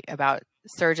study about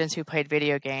surgeons who played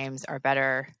video games are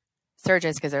better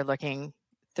surgeons because they're looking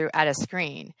through at a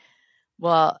screen.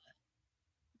 Well,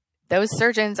 those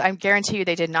surgeons, I guarantee you,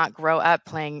 they did not grow up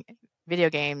playing video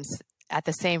games at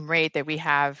the same rate that we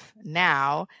have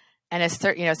now. And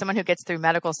someone who gets through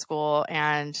medical school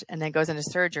and then goes into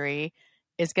surgery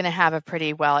is going to have a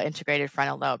pretty well integrated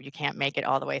frontal lobe. You can't make it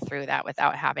all the way through that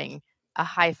without having a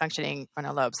high functioning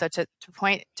frontal lobe. So to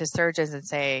point to surgeons and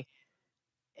say,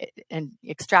 and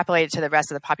extrapolate it to the rest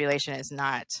of the population it's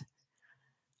not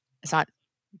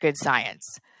good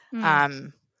science.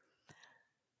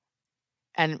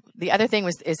 And the other thing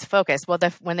is focus. Well,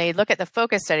 when they look at the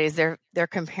focus studies, they're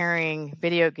comparing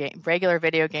regular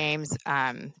video games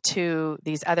to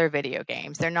these other video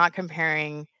games. They're not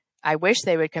comparing. I wish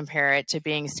they would compare it to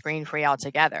being screen free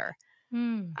altogether.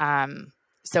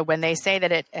 So when they say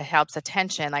that it helps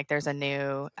attention, like there's a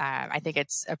new, I think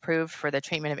it's approved for the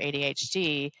treatment of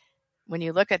ADHD. When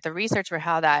you look at the research for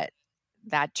how that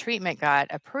treatment got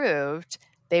approved,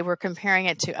 they were comparing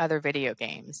it to other video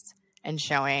games and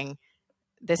showing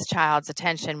this child's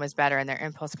attention was better and their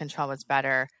impulse control was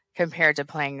better compared to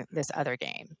playing this other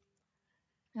game.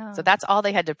 Oh. So that's all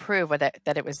they had to prove, that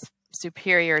it was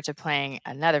superior to playing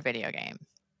another video game.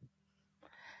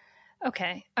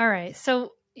 Okay. All right.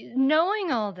 So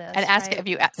knowing all this, and ask, right? if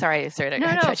you sorry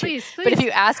no, please. But if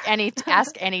you ask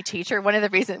any teacher, one of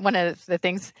the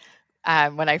things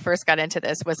when I first got into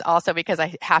this was also because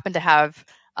I happened to have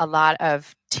a lot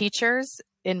of teachers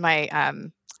in my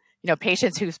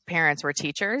patients whose parents were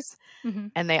teachers,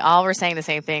 and they all were saying the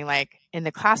same thing. Like in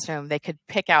the classroom, they could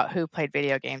pick out who played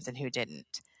video games and who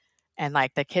didn't. And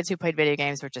like the kids who played video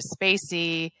games were just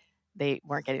spacey. They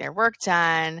weren't getting their work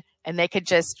done. And they could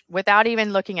just, without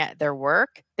even looking at their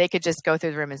work, they could just go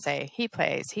through the room and say, he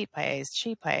plays, she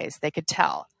plays. They could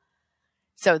tell.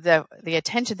 So the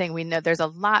attention thing, we know there's a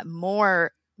lot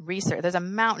more research. There's a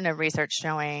mountain of research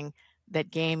showing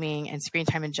that gaming and screen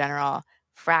time in general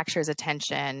fractures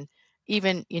attention,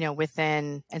 even,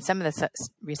 within, and some of the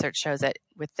research shows that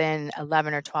within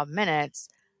 11 or 12 minutes,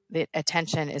 the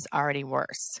attention is already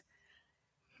worse.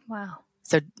 Wow.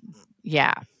 So,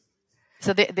 yeah.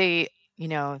 So the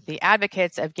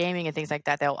advocates of gaming and things like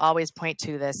that, they'll always point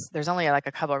to this. There's only like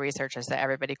a couple of researchers that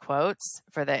everybody quotes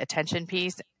for the attention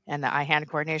piece and the eye-hand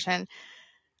coordination.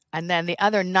 And then the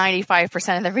other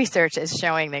 95% of the research is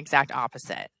showing the exact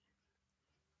opposite.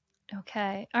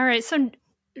 Okay. All right. So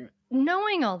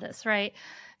knowing all this, right?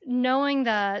 Knowing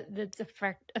that it's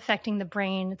affecting the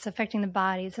brain, it's affecting the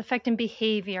body, it's affecting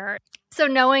behavior. So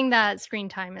knowing that screen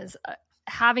time is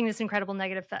having this incredible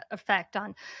negative effect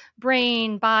on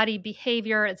brain, body,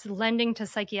 behavior, it's lending to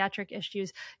psychiatric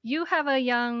issues. You have a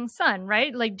young son,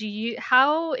 right? Like,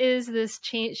 how is this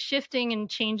shifting and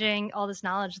changing all this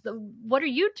knowledge? What are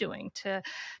you doing to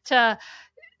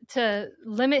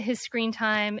limit his screen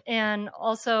time and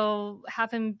also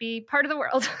have him be part of the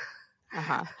world?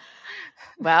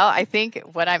 Well, I think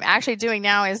what I'm actually doing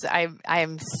now is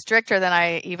I'm stricter than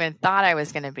I even thought I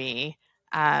was going to be,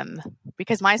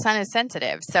 because my son is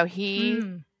sensitive. So he's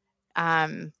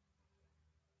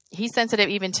sensitive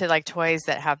even to like toys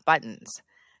that have buttons.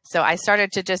 So I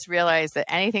started to just realize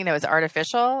that anything that was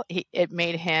artificial, it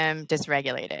made him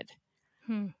dysregulated.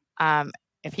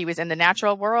 If he was in the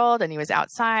natural world and he was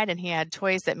outside and he had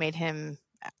toys that made him,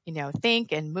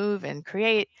 think and move and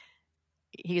create,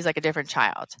 he's like a different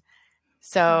child.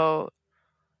 So,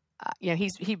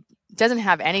 he doesn't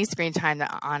have any screen time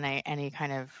on any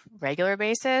kind of regular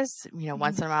basis.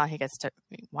 Once in a while he gets to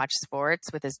watch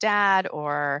sports with his dad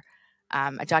or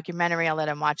a documentary. I'll let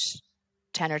him watch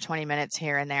 10 or 20 minutes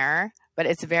here and there, but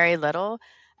it's very little.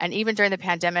 And even during the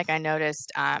pandemic, I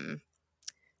noticed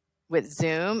with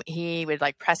Zoom, he would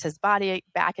like press his body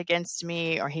back against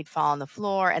me or he'd fall on the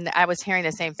floor. And I was hearing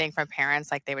the same thing from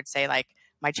parents. Like they would say like,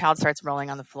 my child starts rolling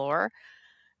on the floor.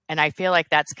 And I feel like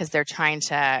that's because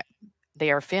they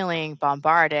are feeling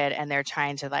bombarded and they're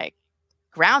trying to like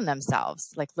ground themselves,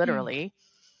 like literally.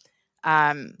 So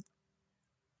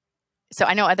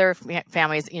I know other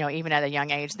families, even at a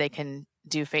young age, they can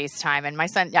do FaceTime. And my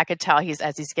son, I could tell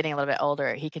as he's getting a little bit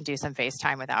older, he can do some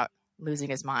FaceTime without losing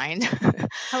his mind.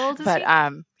 How old is he?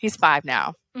 But he's 5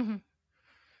 now. Mm-hmm.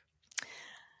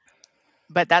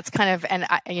 But that's kind of, and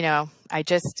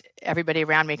everybody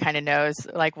around me kind of knows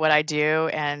like what I do.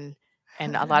 And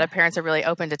a lot of parents are really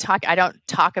open to talk. I don't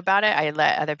talk about it. I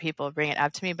let other people bring it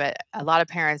up to me, but a lot of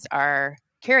parents are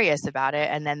curious about it.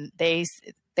 And then they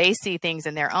see things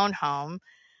in their own home.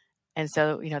 And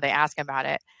so, they ask about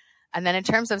it. And then in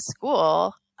terms of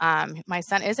school, my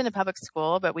son is in a public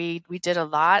school, but we did a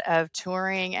lot of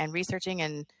touring and researching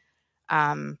and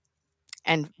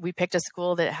And we picked a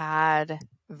school that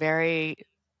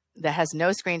has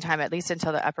no screen time, at least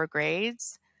until the upper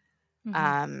grades.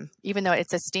 Even though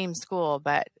it's a STEAM school,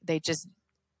 but they do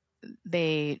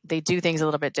things a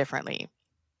little bit differently.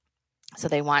 So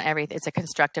they want everything, it's a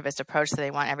constructivist approach. So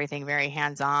they want everything very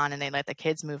hands-on, and they let the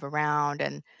kids move around,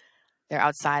 and they're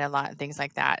outside a lot and things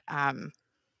like that.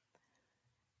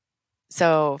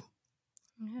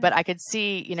 But I could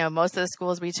see, most of the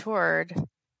schools we toured,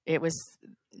 it was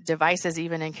devices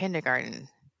even in kindergarten.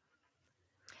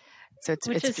 So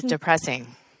it's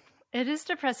depressing. It is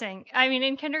depressing. I mean,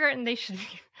 in kindergarten, they should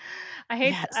be,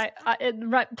 they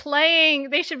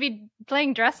should be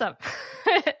playing dress up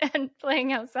and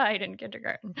playing outside in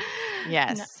kindergarten.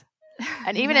 Yes.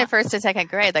 And even in first and second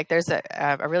grade, like there's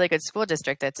a really good school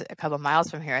district that's a couple miles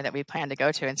from here that we planned to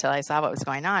go to until I saw what was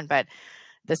going on. But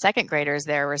the second graders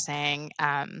there were saying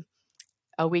in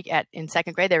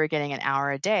second grade, they were getting an hour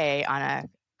a day on a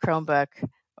Chromebook,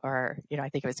 or, I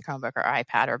think it was Chromebook or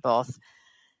iPad or both.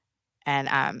 And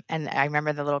I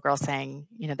remember the little girl saying,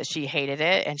 that she hated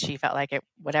it, and she felt like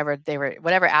whatever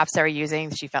apps they were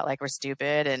using, she felt like were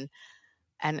stupid.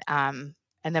 And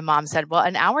the mom said, well,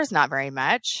 an hour is not very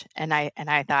much. And I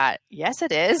thought, yes,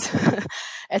 it is.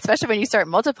 Especially when you start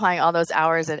multiplying all those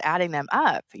hours and adding them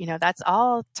up, that's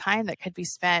all time that could be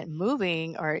spent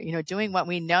moving or, doing what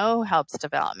we know helps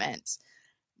development.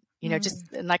 Just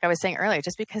like I was saying earlier,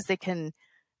 just because they can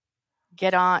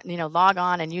get on, log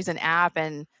on and use an app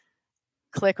and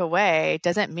click away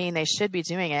doesn't mean they should be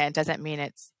doing it. It doesn't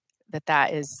mean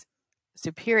that is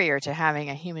superior to having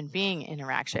a human being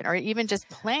interaction or even just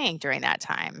playing during that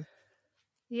time.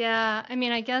 Yeah. I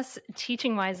mean, I guess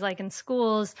teaching wise, like in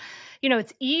schools,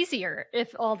 it's easier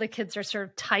if all the kids are sort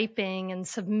of typing and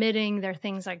submitting their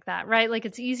things like that, right? Like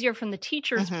it's easier from the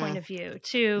teacher's point of view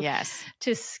to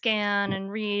scan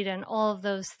and read and all of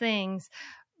those things.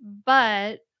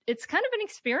 But it's kind of an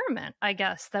experiment, I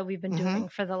guess, that we've been doing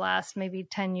for the last maybe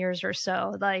 10 years or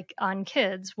so, like on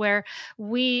kids, where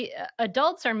we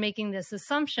adults are making this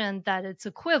assumption that it's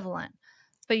equivalent.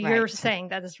 But you're saying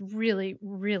that is really,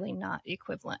 really not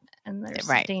equivalent, and there's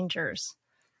dangers.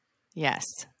 Yes.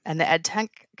 And the ed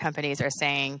tech companies are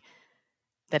saying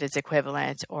that it's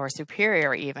equivalent or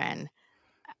superior even.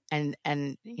 And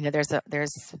there's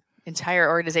entire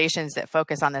organizations that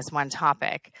focus on this one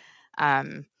topic.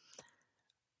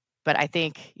 But I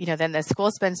think, then the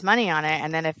school spends money on it.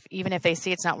 And then even if they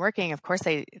see it's not working, of course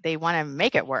they want to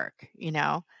make it work,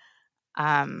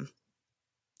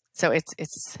 So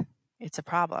it's a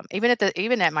problem.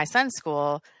 Even at my son's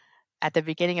school, at the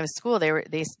beginning of school,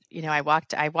 I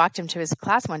walked him to his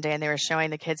class one day, and they were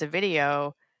showing the kids a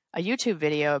YouTube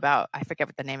video about, I forget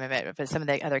what the name of it, but some of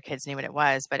the other kids knew what it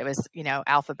was, but it was,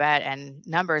 alphabet and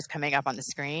numbers coming up on the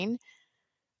screen.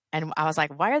 And I was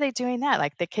like, why are they doing that?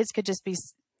 Like the kids could just be,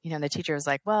 the teacher was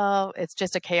like, well, it's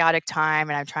just a chaotic time,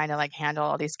 and I'm trying to like handle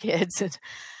all these kids.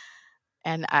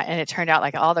 And it turned out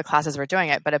like all the classes were doing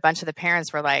it, but a bunch of the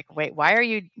parents were like, wait, why are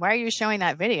you showing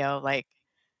that video? Like,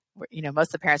 most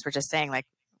of the parents were just saying like,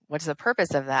 what's the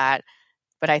purpose of that?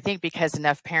 But I think because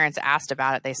enough parents asked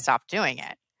about it, they stopped doing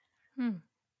it.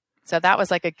 So that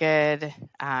was like a good,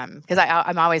 because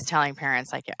I'm always telling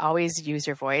parents, like, always use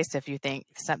your voice if you think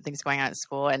something's going on at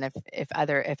school. And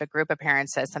if a group of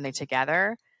parents says something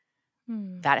together,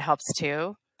 that helps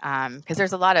too. Because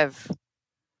there's a lot of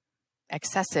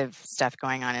excessive stuff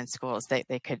going on in schools that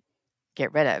they could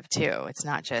get rid of too. It's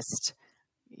not just,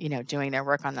 doing their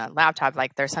work on the laptop.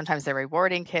 Like sometimes they're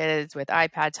rewarding kids with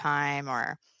iPad time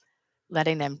or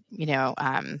letting them,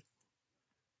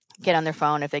 get on their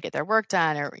phone if they get their work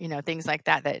done or, things like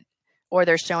that, or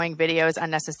they're showing videos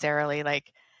unnecessarily.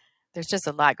 Like there's just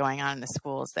a lot going on in the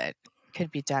schools that could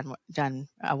be done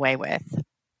away with.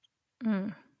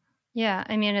 Yeah.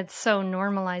 I mean, it's so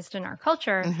normalized in our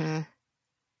culture.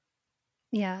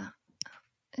 Yeah.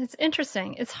 It's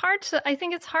interesting. I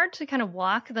think it's hard to kind of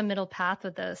walk the middle path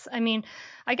with this. I mean,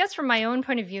 I guess from my own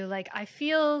point of view, like I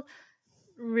feel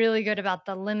really good about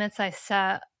the limits I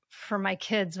set for my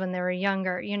kids when they were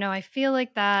younger. I feel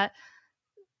like that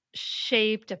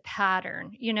shaped a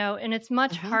pattern, and it's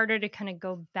much harder to kind of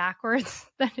go backwards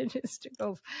than it is to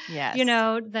go,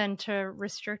 than to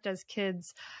restrict as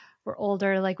kids were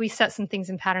older. Like we set some things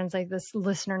in patterns, like this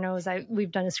listener knows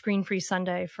we've done a screen-free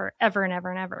Sunday forever and ever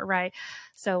and ever, right?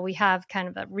 So we have kind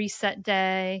of a reset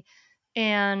day,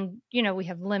 and, we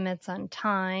have limits on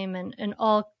time and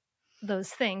all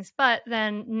those things. But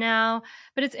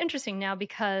it's interesting now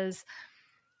because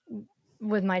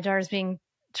with my daughters being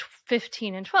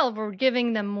 15 and 12, we're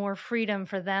giving them more freedom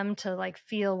for them to like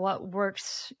feel what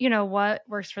works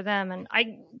for them. And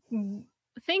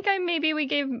think maybe we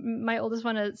gave my oldest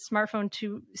one a smartphone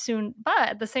too soon, but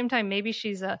at the same time, maybe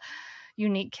she's a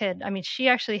unique kid. I mean, she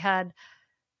actually had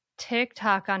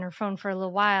TikTok on her phone for a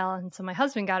little while. And so my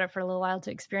husband got it for a little while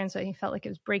to experience it. He felt like it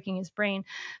was breaking his brain.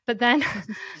 But then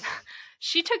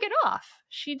she took it off.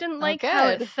 She didn't like how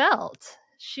it felt.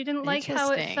 She didn't like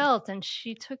how it felt. And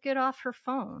she took it off her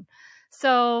phone.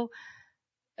 So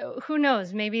who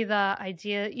knows? Maybe the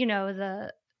idea,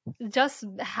 just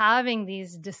having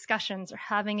these discussions or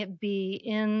having it be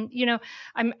in,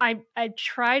 I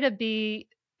try to be,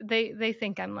 they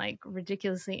think I'm like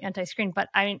ridiculously anti-screen, but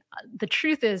I mean, the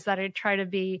truth is that I try to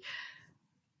be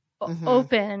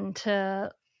open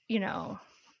to,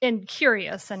 and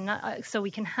curious, and not, so we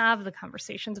can have the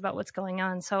conversations about what's going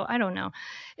on. So I don't know.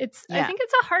 I think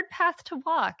it's a hard path to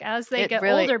walk as they get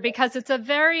older, because it's a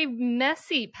very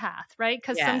messy path, right?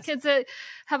 Because some kids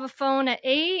have a phone at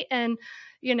 8 and,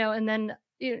 and then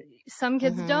some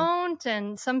kids don't.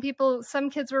 And some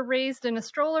kids were raised in a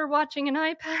stroller watching an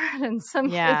iPad, and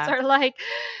some kids are like,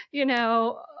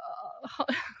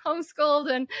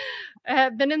 homeschooled and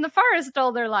have been in the forest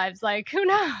all their lives. Like, who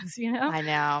knows, I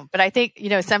know. But I think,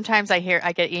 sometimes I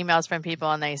get emails from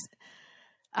people, and they,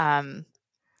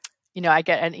 I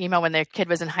get an email when their kid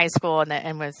was in high school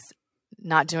and was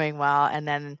not doing well. And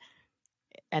then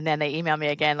they email me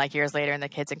again, like years later, and the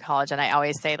kid's in college. And I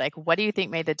always say, like, what do you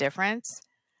think made the difference?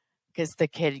 Because the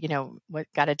kid,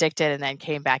 got addicted and then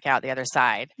came back out the other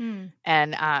side.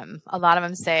 And a lot of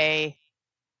them say,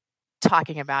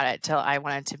 talking about it till I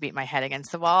wanted to beat my head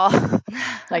against the wall.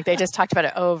 Like, they just talked about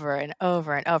it over and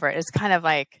over and over. It's kind of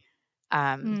like,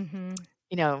 alcohol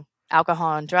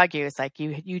and drug use. Like,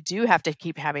 you do have to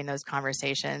keep having those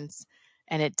conversations,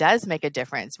 and it does make a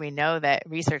difference. We know that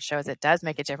research shows it does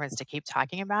make a difference to keep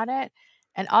talking about it.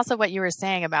 And also what you were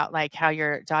saying about, like, how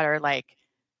your daughter, like,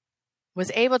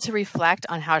 was able to reflect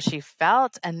on how she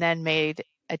felt and then made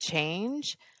a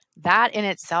change. That in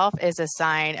itself is a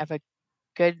sign of a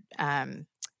good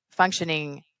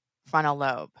functioning frontal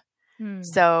lobe.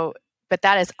 So, but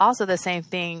that is also the same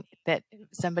thing that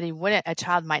a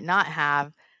child might not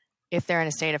have if they're in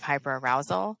a state of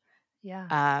hyperarousal.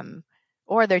 Yeah.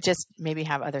 Or they just maybe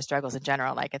have other struggles in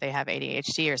general, like if they have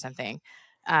ADHD or something.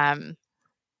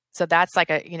 So that's like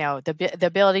the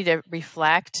ability to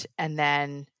reflect and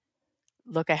then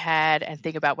look ahead and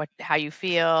think about how you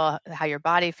feel, how your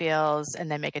body feels, and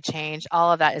then make a change.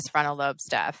 All of that is frontal lobe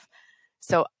stuff.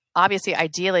 So obviously,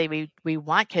 ideally, we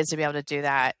want kids to be able to do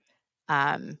that,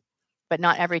 but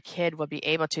not every kid will be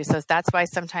able to. So that's why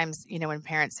sometimes, when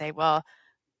parents say, well,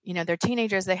 they're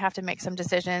teenagers, they have to make some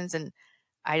decisions. And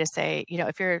I just say,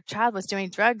 if your child was doing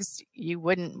drugs, you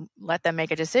wouldn't let them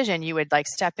make a decision. You would, like,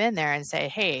 step in there and say,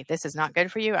 hey, this is not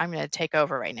good for you. I'm going to take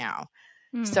over right now.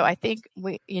 So I think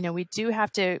we do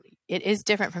have to, it is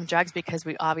different from drugs because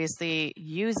we obviously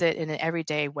use it in an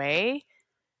everyday way.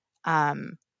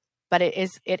 But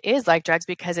it is like drugs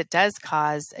because it does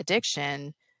cause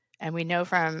addiction. And we know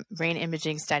from brain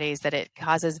imaging studies that it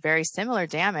causes very similar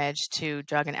damage to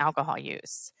drug and alcohol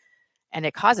use. And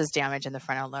it causes damage in the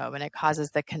frontal lobe, and it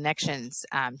causes the connections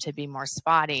to be more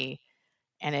spotty,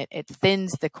 and it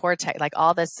thins the cortex. Like,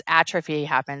 all this atrophy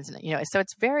happens, so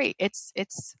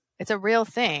it's a real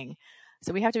thing.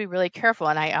 So we have to be really careful.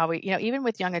 And I always, even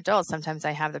with young adults, sometimes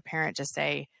I have the parent just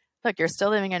say, look, you're still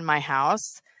living in my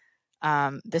house.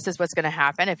 This is what's going to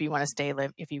happen. If you want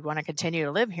to continue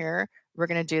to live here, we're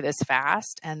going to do this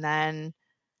fast. And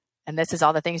this is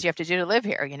all the things you have to do to live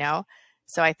here,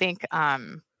 So I think,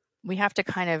 we have to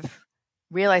kind of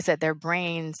realize that their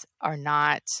brains are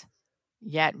not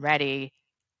yet ready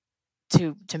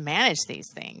to manage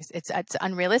these things. It's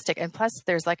unrealistic. And plus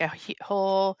there's like a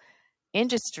whole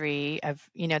industry of,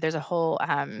 there's a whole,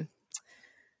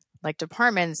 like,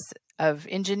 departments of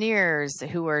engineers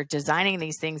who are designing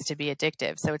these things to be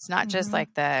addictive. So it's not just like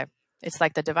it's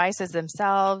like the devices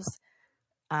themselves.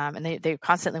 And they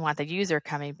constantly want the user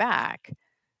coming back.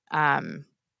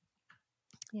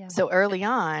 So early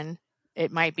on, it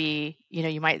might be,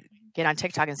 you might get on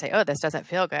TikTok and say, oh, this doesn't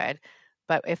feel good.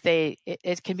 But if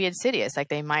it can be insidious. Like,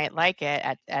 they might like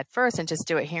it at first and just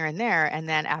do it here and there. And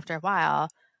then after a while,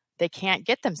 they can't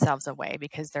get themselves away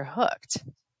because they're hooked.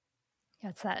 Yeah,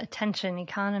 it's that attention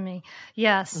economy.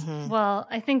 Yes. Well,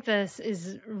 I think this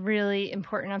is really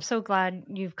important. I'm so glad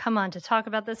you've come on to talk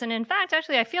about this. And in fact,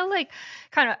 actually, I feel like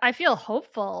I feel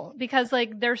hopeful because,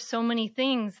 like, there's so many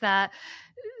things that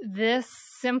this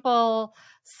simple,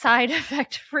 side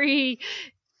effect free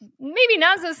maybe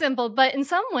not so simple, but in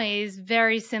some ways,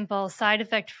 very simple side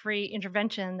effect free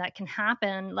intervention that can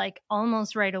happen like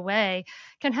almost right away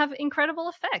can have incredible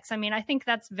effects. I mean, I think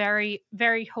that's very,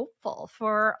 very hopeful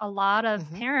for a lot of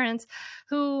parents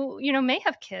who, may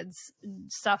have kids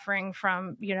suffering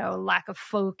from, lack of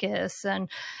focus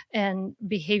and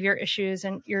behavior issues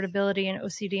and irritability and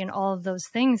OCD and all of those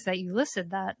things that you listed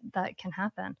that can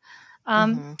happen.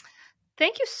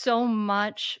 Thank you so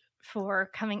much for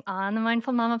coming on the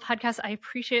Mindful Mama podcast. I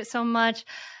appreciate it so much.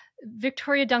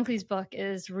 Victoria Dunkley's book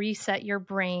is Reset Your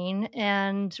Brain.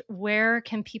 And where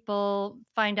can people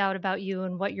find out about you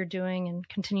and what you're doing and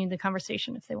continue the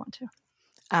conversation if they want to?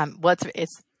 Well,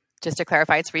 it's just to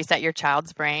clarify, it's Reset Your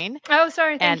Child's Brain. Oh,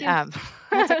 sorry. Thank you.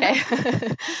 That's okay.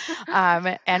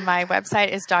 And my website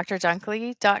is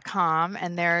drdunkley.com.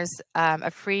 And there's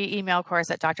a free email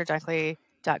course at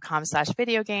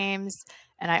drdunkley.com/video games.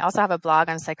 And I also have a blog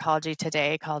on Psychology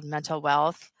Today called Mental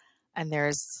Wealth. And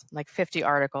there's like 50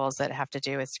 articles that have to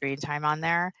do with screen time on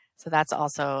there. So that's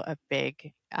also a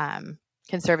big, can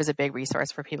serve as a big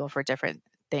resource for people for different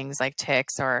things like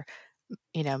tics or,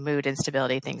 mood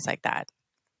instability, things like that.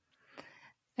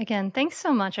 Again, thanks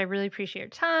so much. I really appreciate your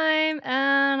time.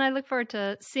 And I look forward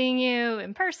to seeing you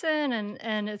in person.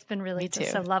 And it's been really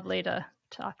just so lovely to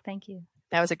talk. Thank you.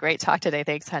 That was a great talk today.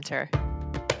 Thanks, Hunter.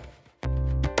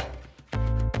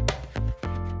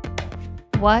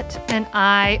 What an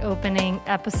eye-opening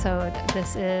episode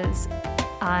this is.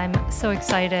 I'm so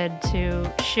excited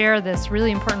to share this really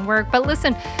important work. But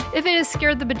listen, if it has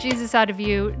scared the bejesus out of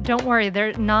you, don't worry.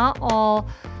 They're not all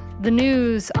the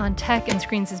news on tech and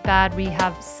screens is bad. We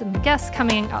have some guests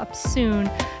coming up soon.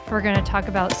 We're going to talk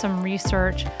about some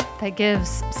research that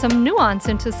gives some nuance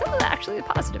into some of the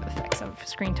positive effects of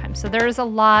screen time. So there is a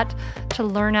lot to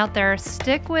learn out there.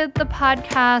 Stick with the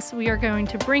podcast. We are going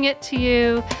to bring it to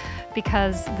you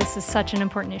because this is such an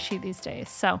important issue these days.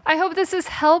 So I hope this has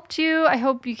helped you. I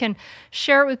hope you can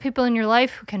share it with people in your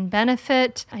life who can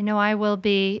benefit. I know I will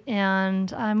be,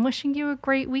 and I'm wishing you a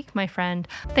great week, my friend.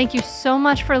 Thank you so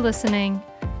much for listening.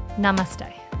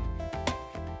 Namaste.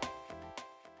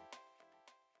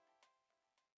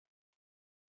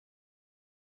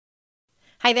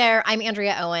 Hi there, I'm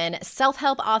Andrea Owen,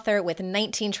 self-help author with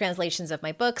 19 translations of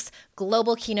my books,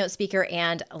 global keynote speaker,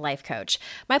 and life coach.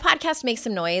 My podcast, Make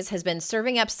Some Noise, has been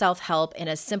serving up self-help in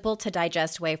a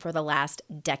simple-to-digest way for the last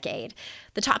decade.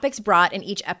 The topics brought in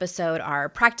each episode are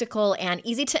practical and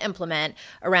easy to implement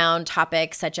around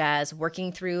topics such as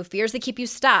working through fears that keep you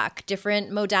stuck, different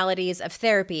modalities of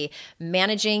therapy,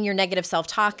 managing your negative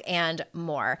self-talk, and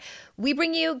more. We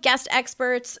bring you guest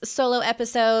experts, solo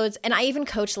episodes, and I even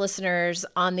coach listeners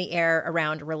on the air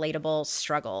around relatable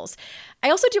struggles. I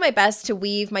also do my best to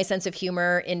weave my sense of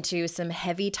humor into some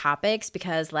heavy topics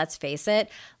because, let's face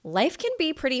it, life can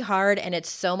be pretty hard, and it's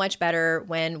so much better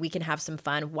when we can have some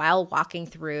fun while walking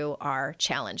through our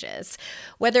challenges.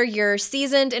 Whether you're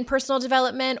seasoned in personal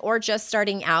development or just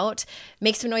starting out,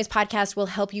 Make Some Noise podcast will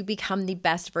help you become the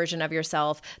best version of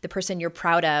yourself, the person you're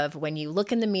proud of when you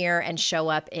look in the mirror and show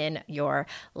up in your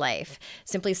life.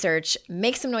 Simply search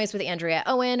Make Some Noise with Andrea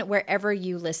Owen wherever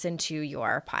you listen to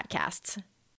your podcasts.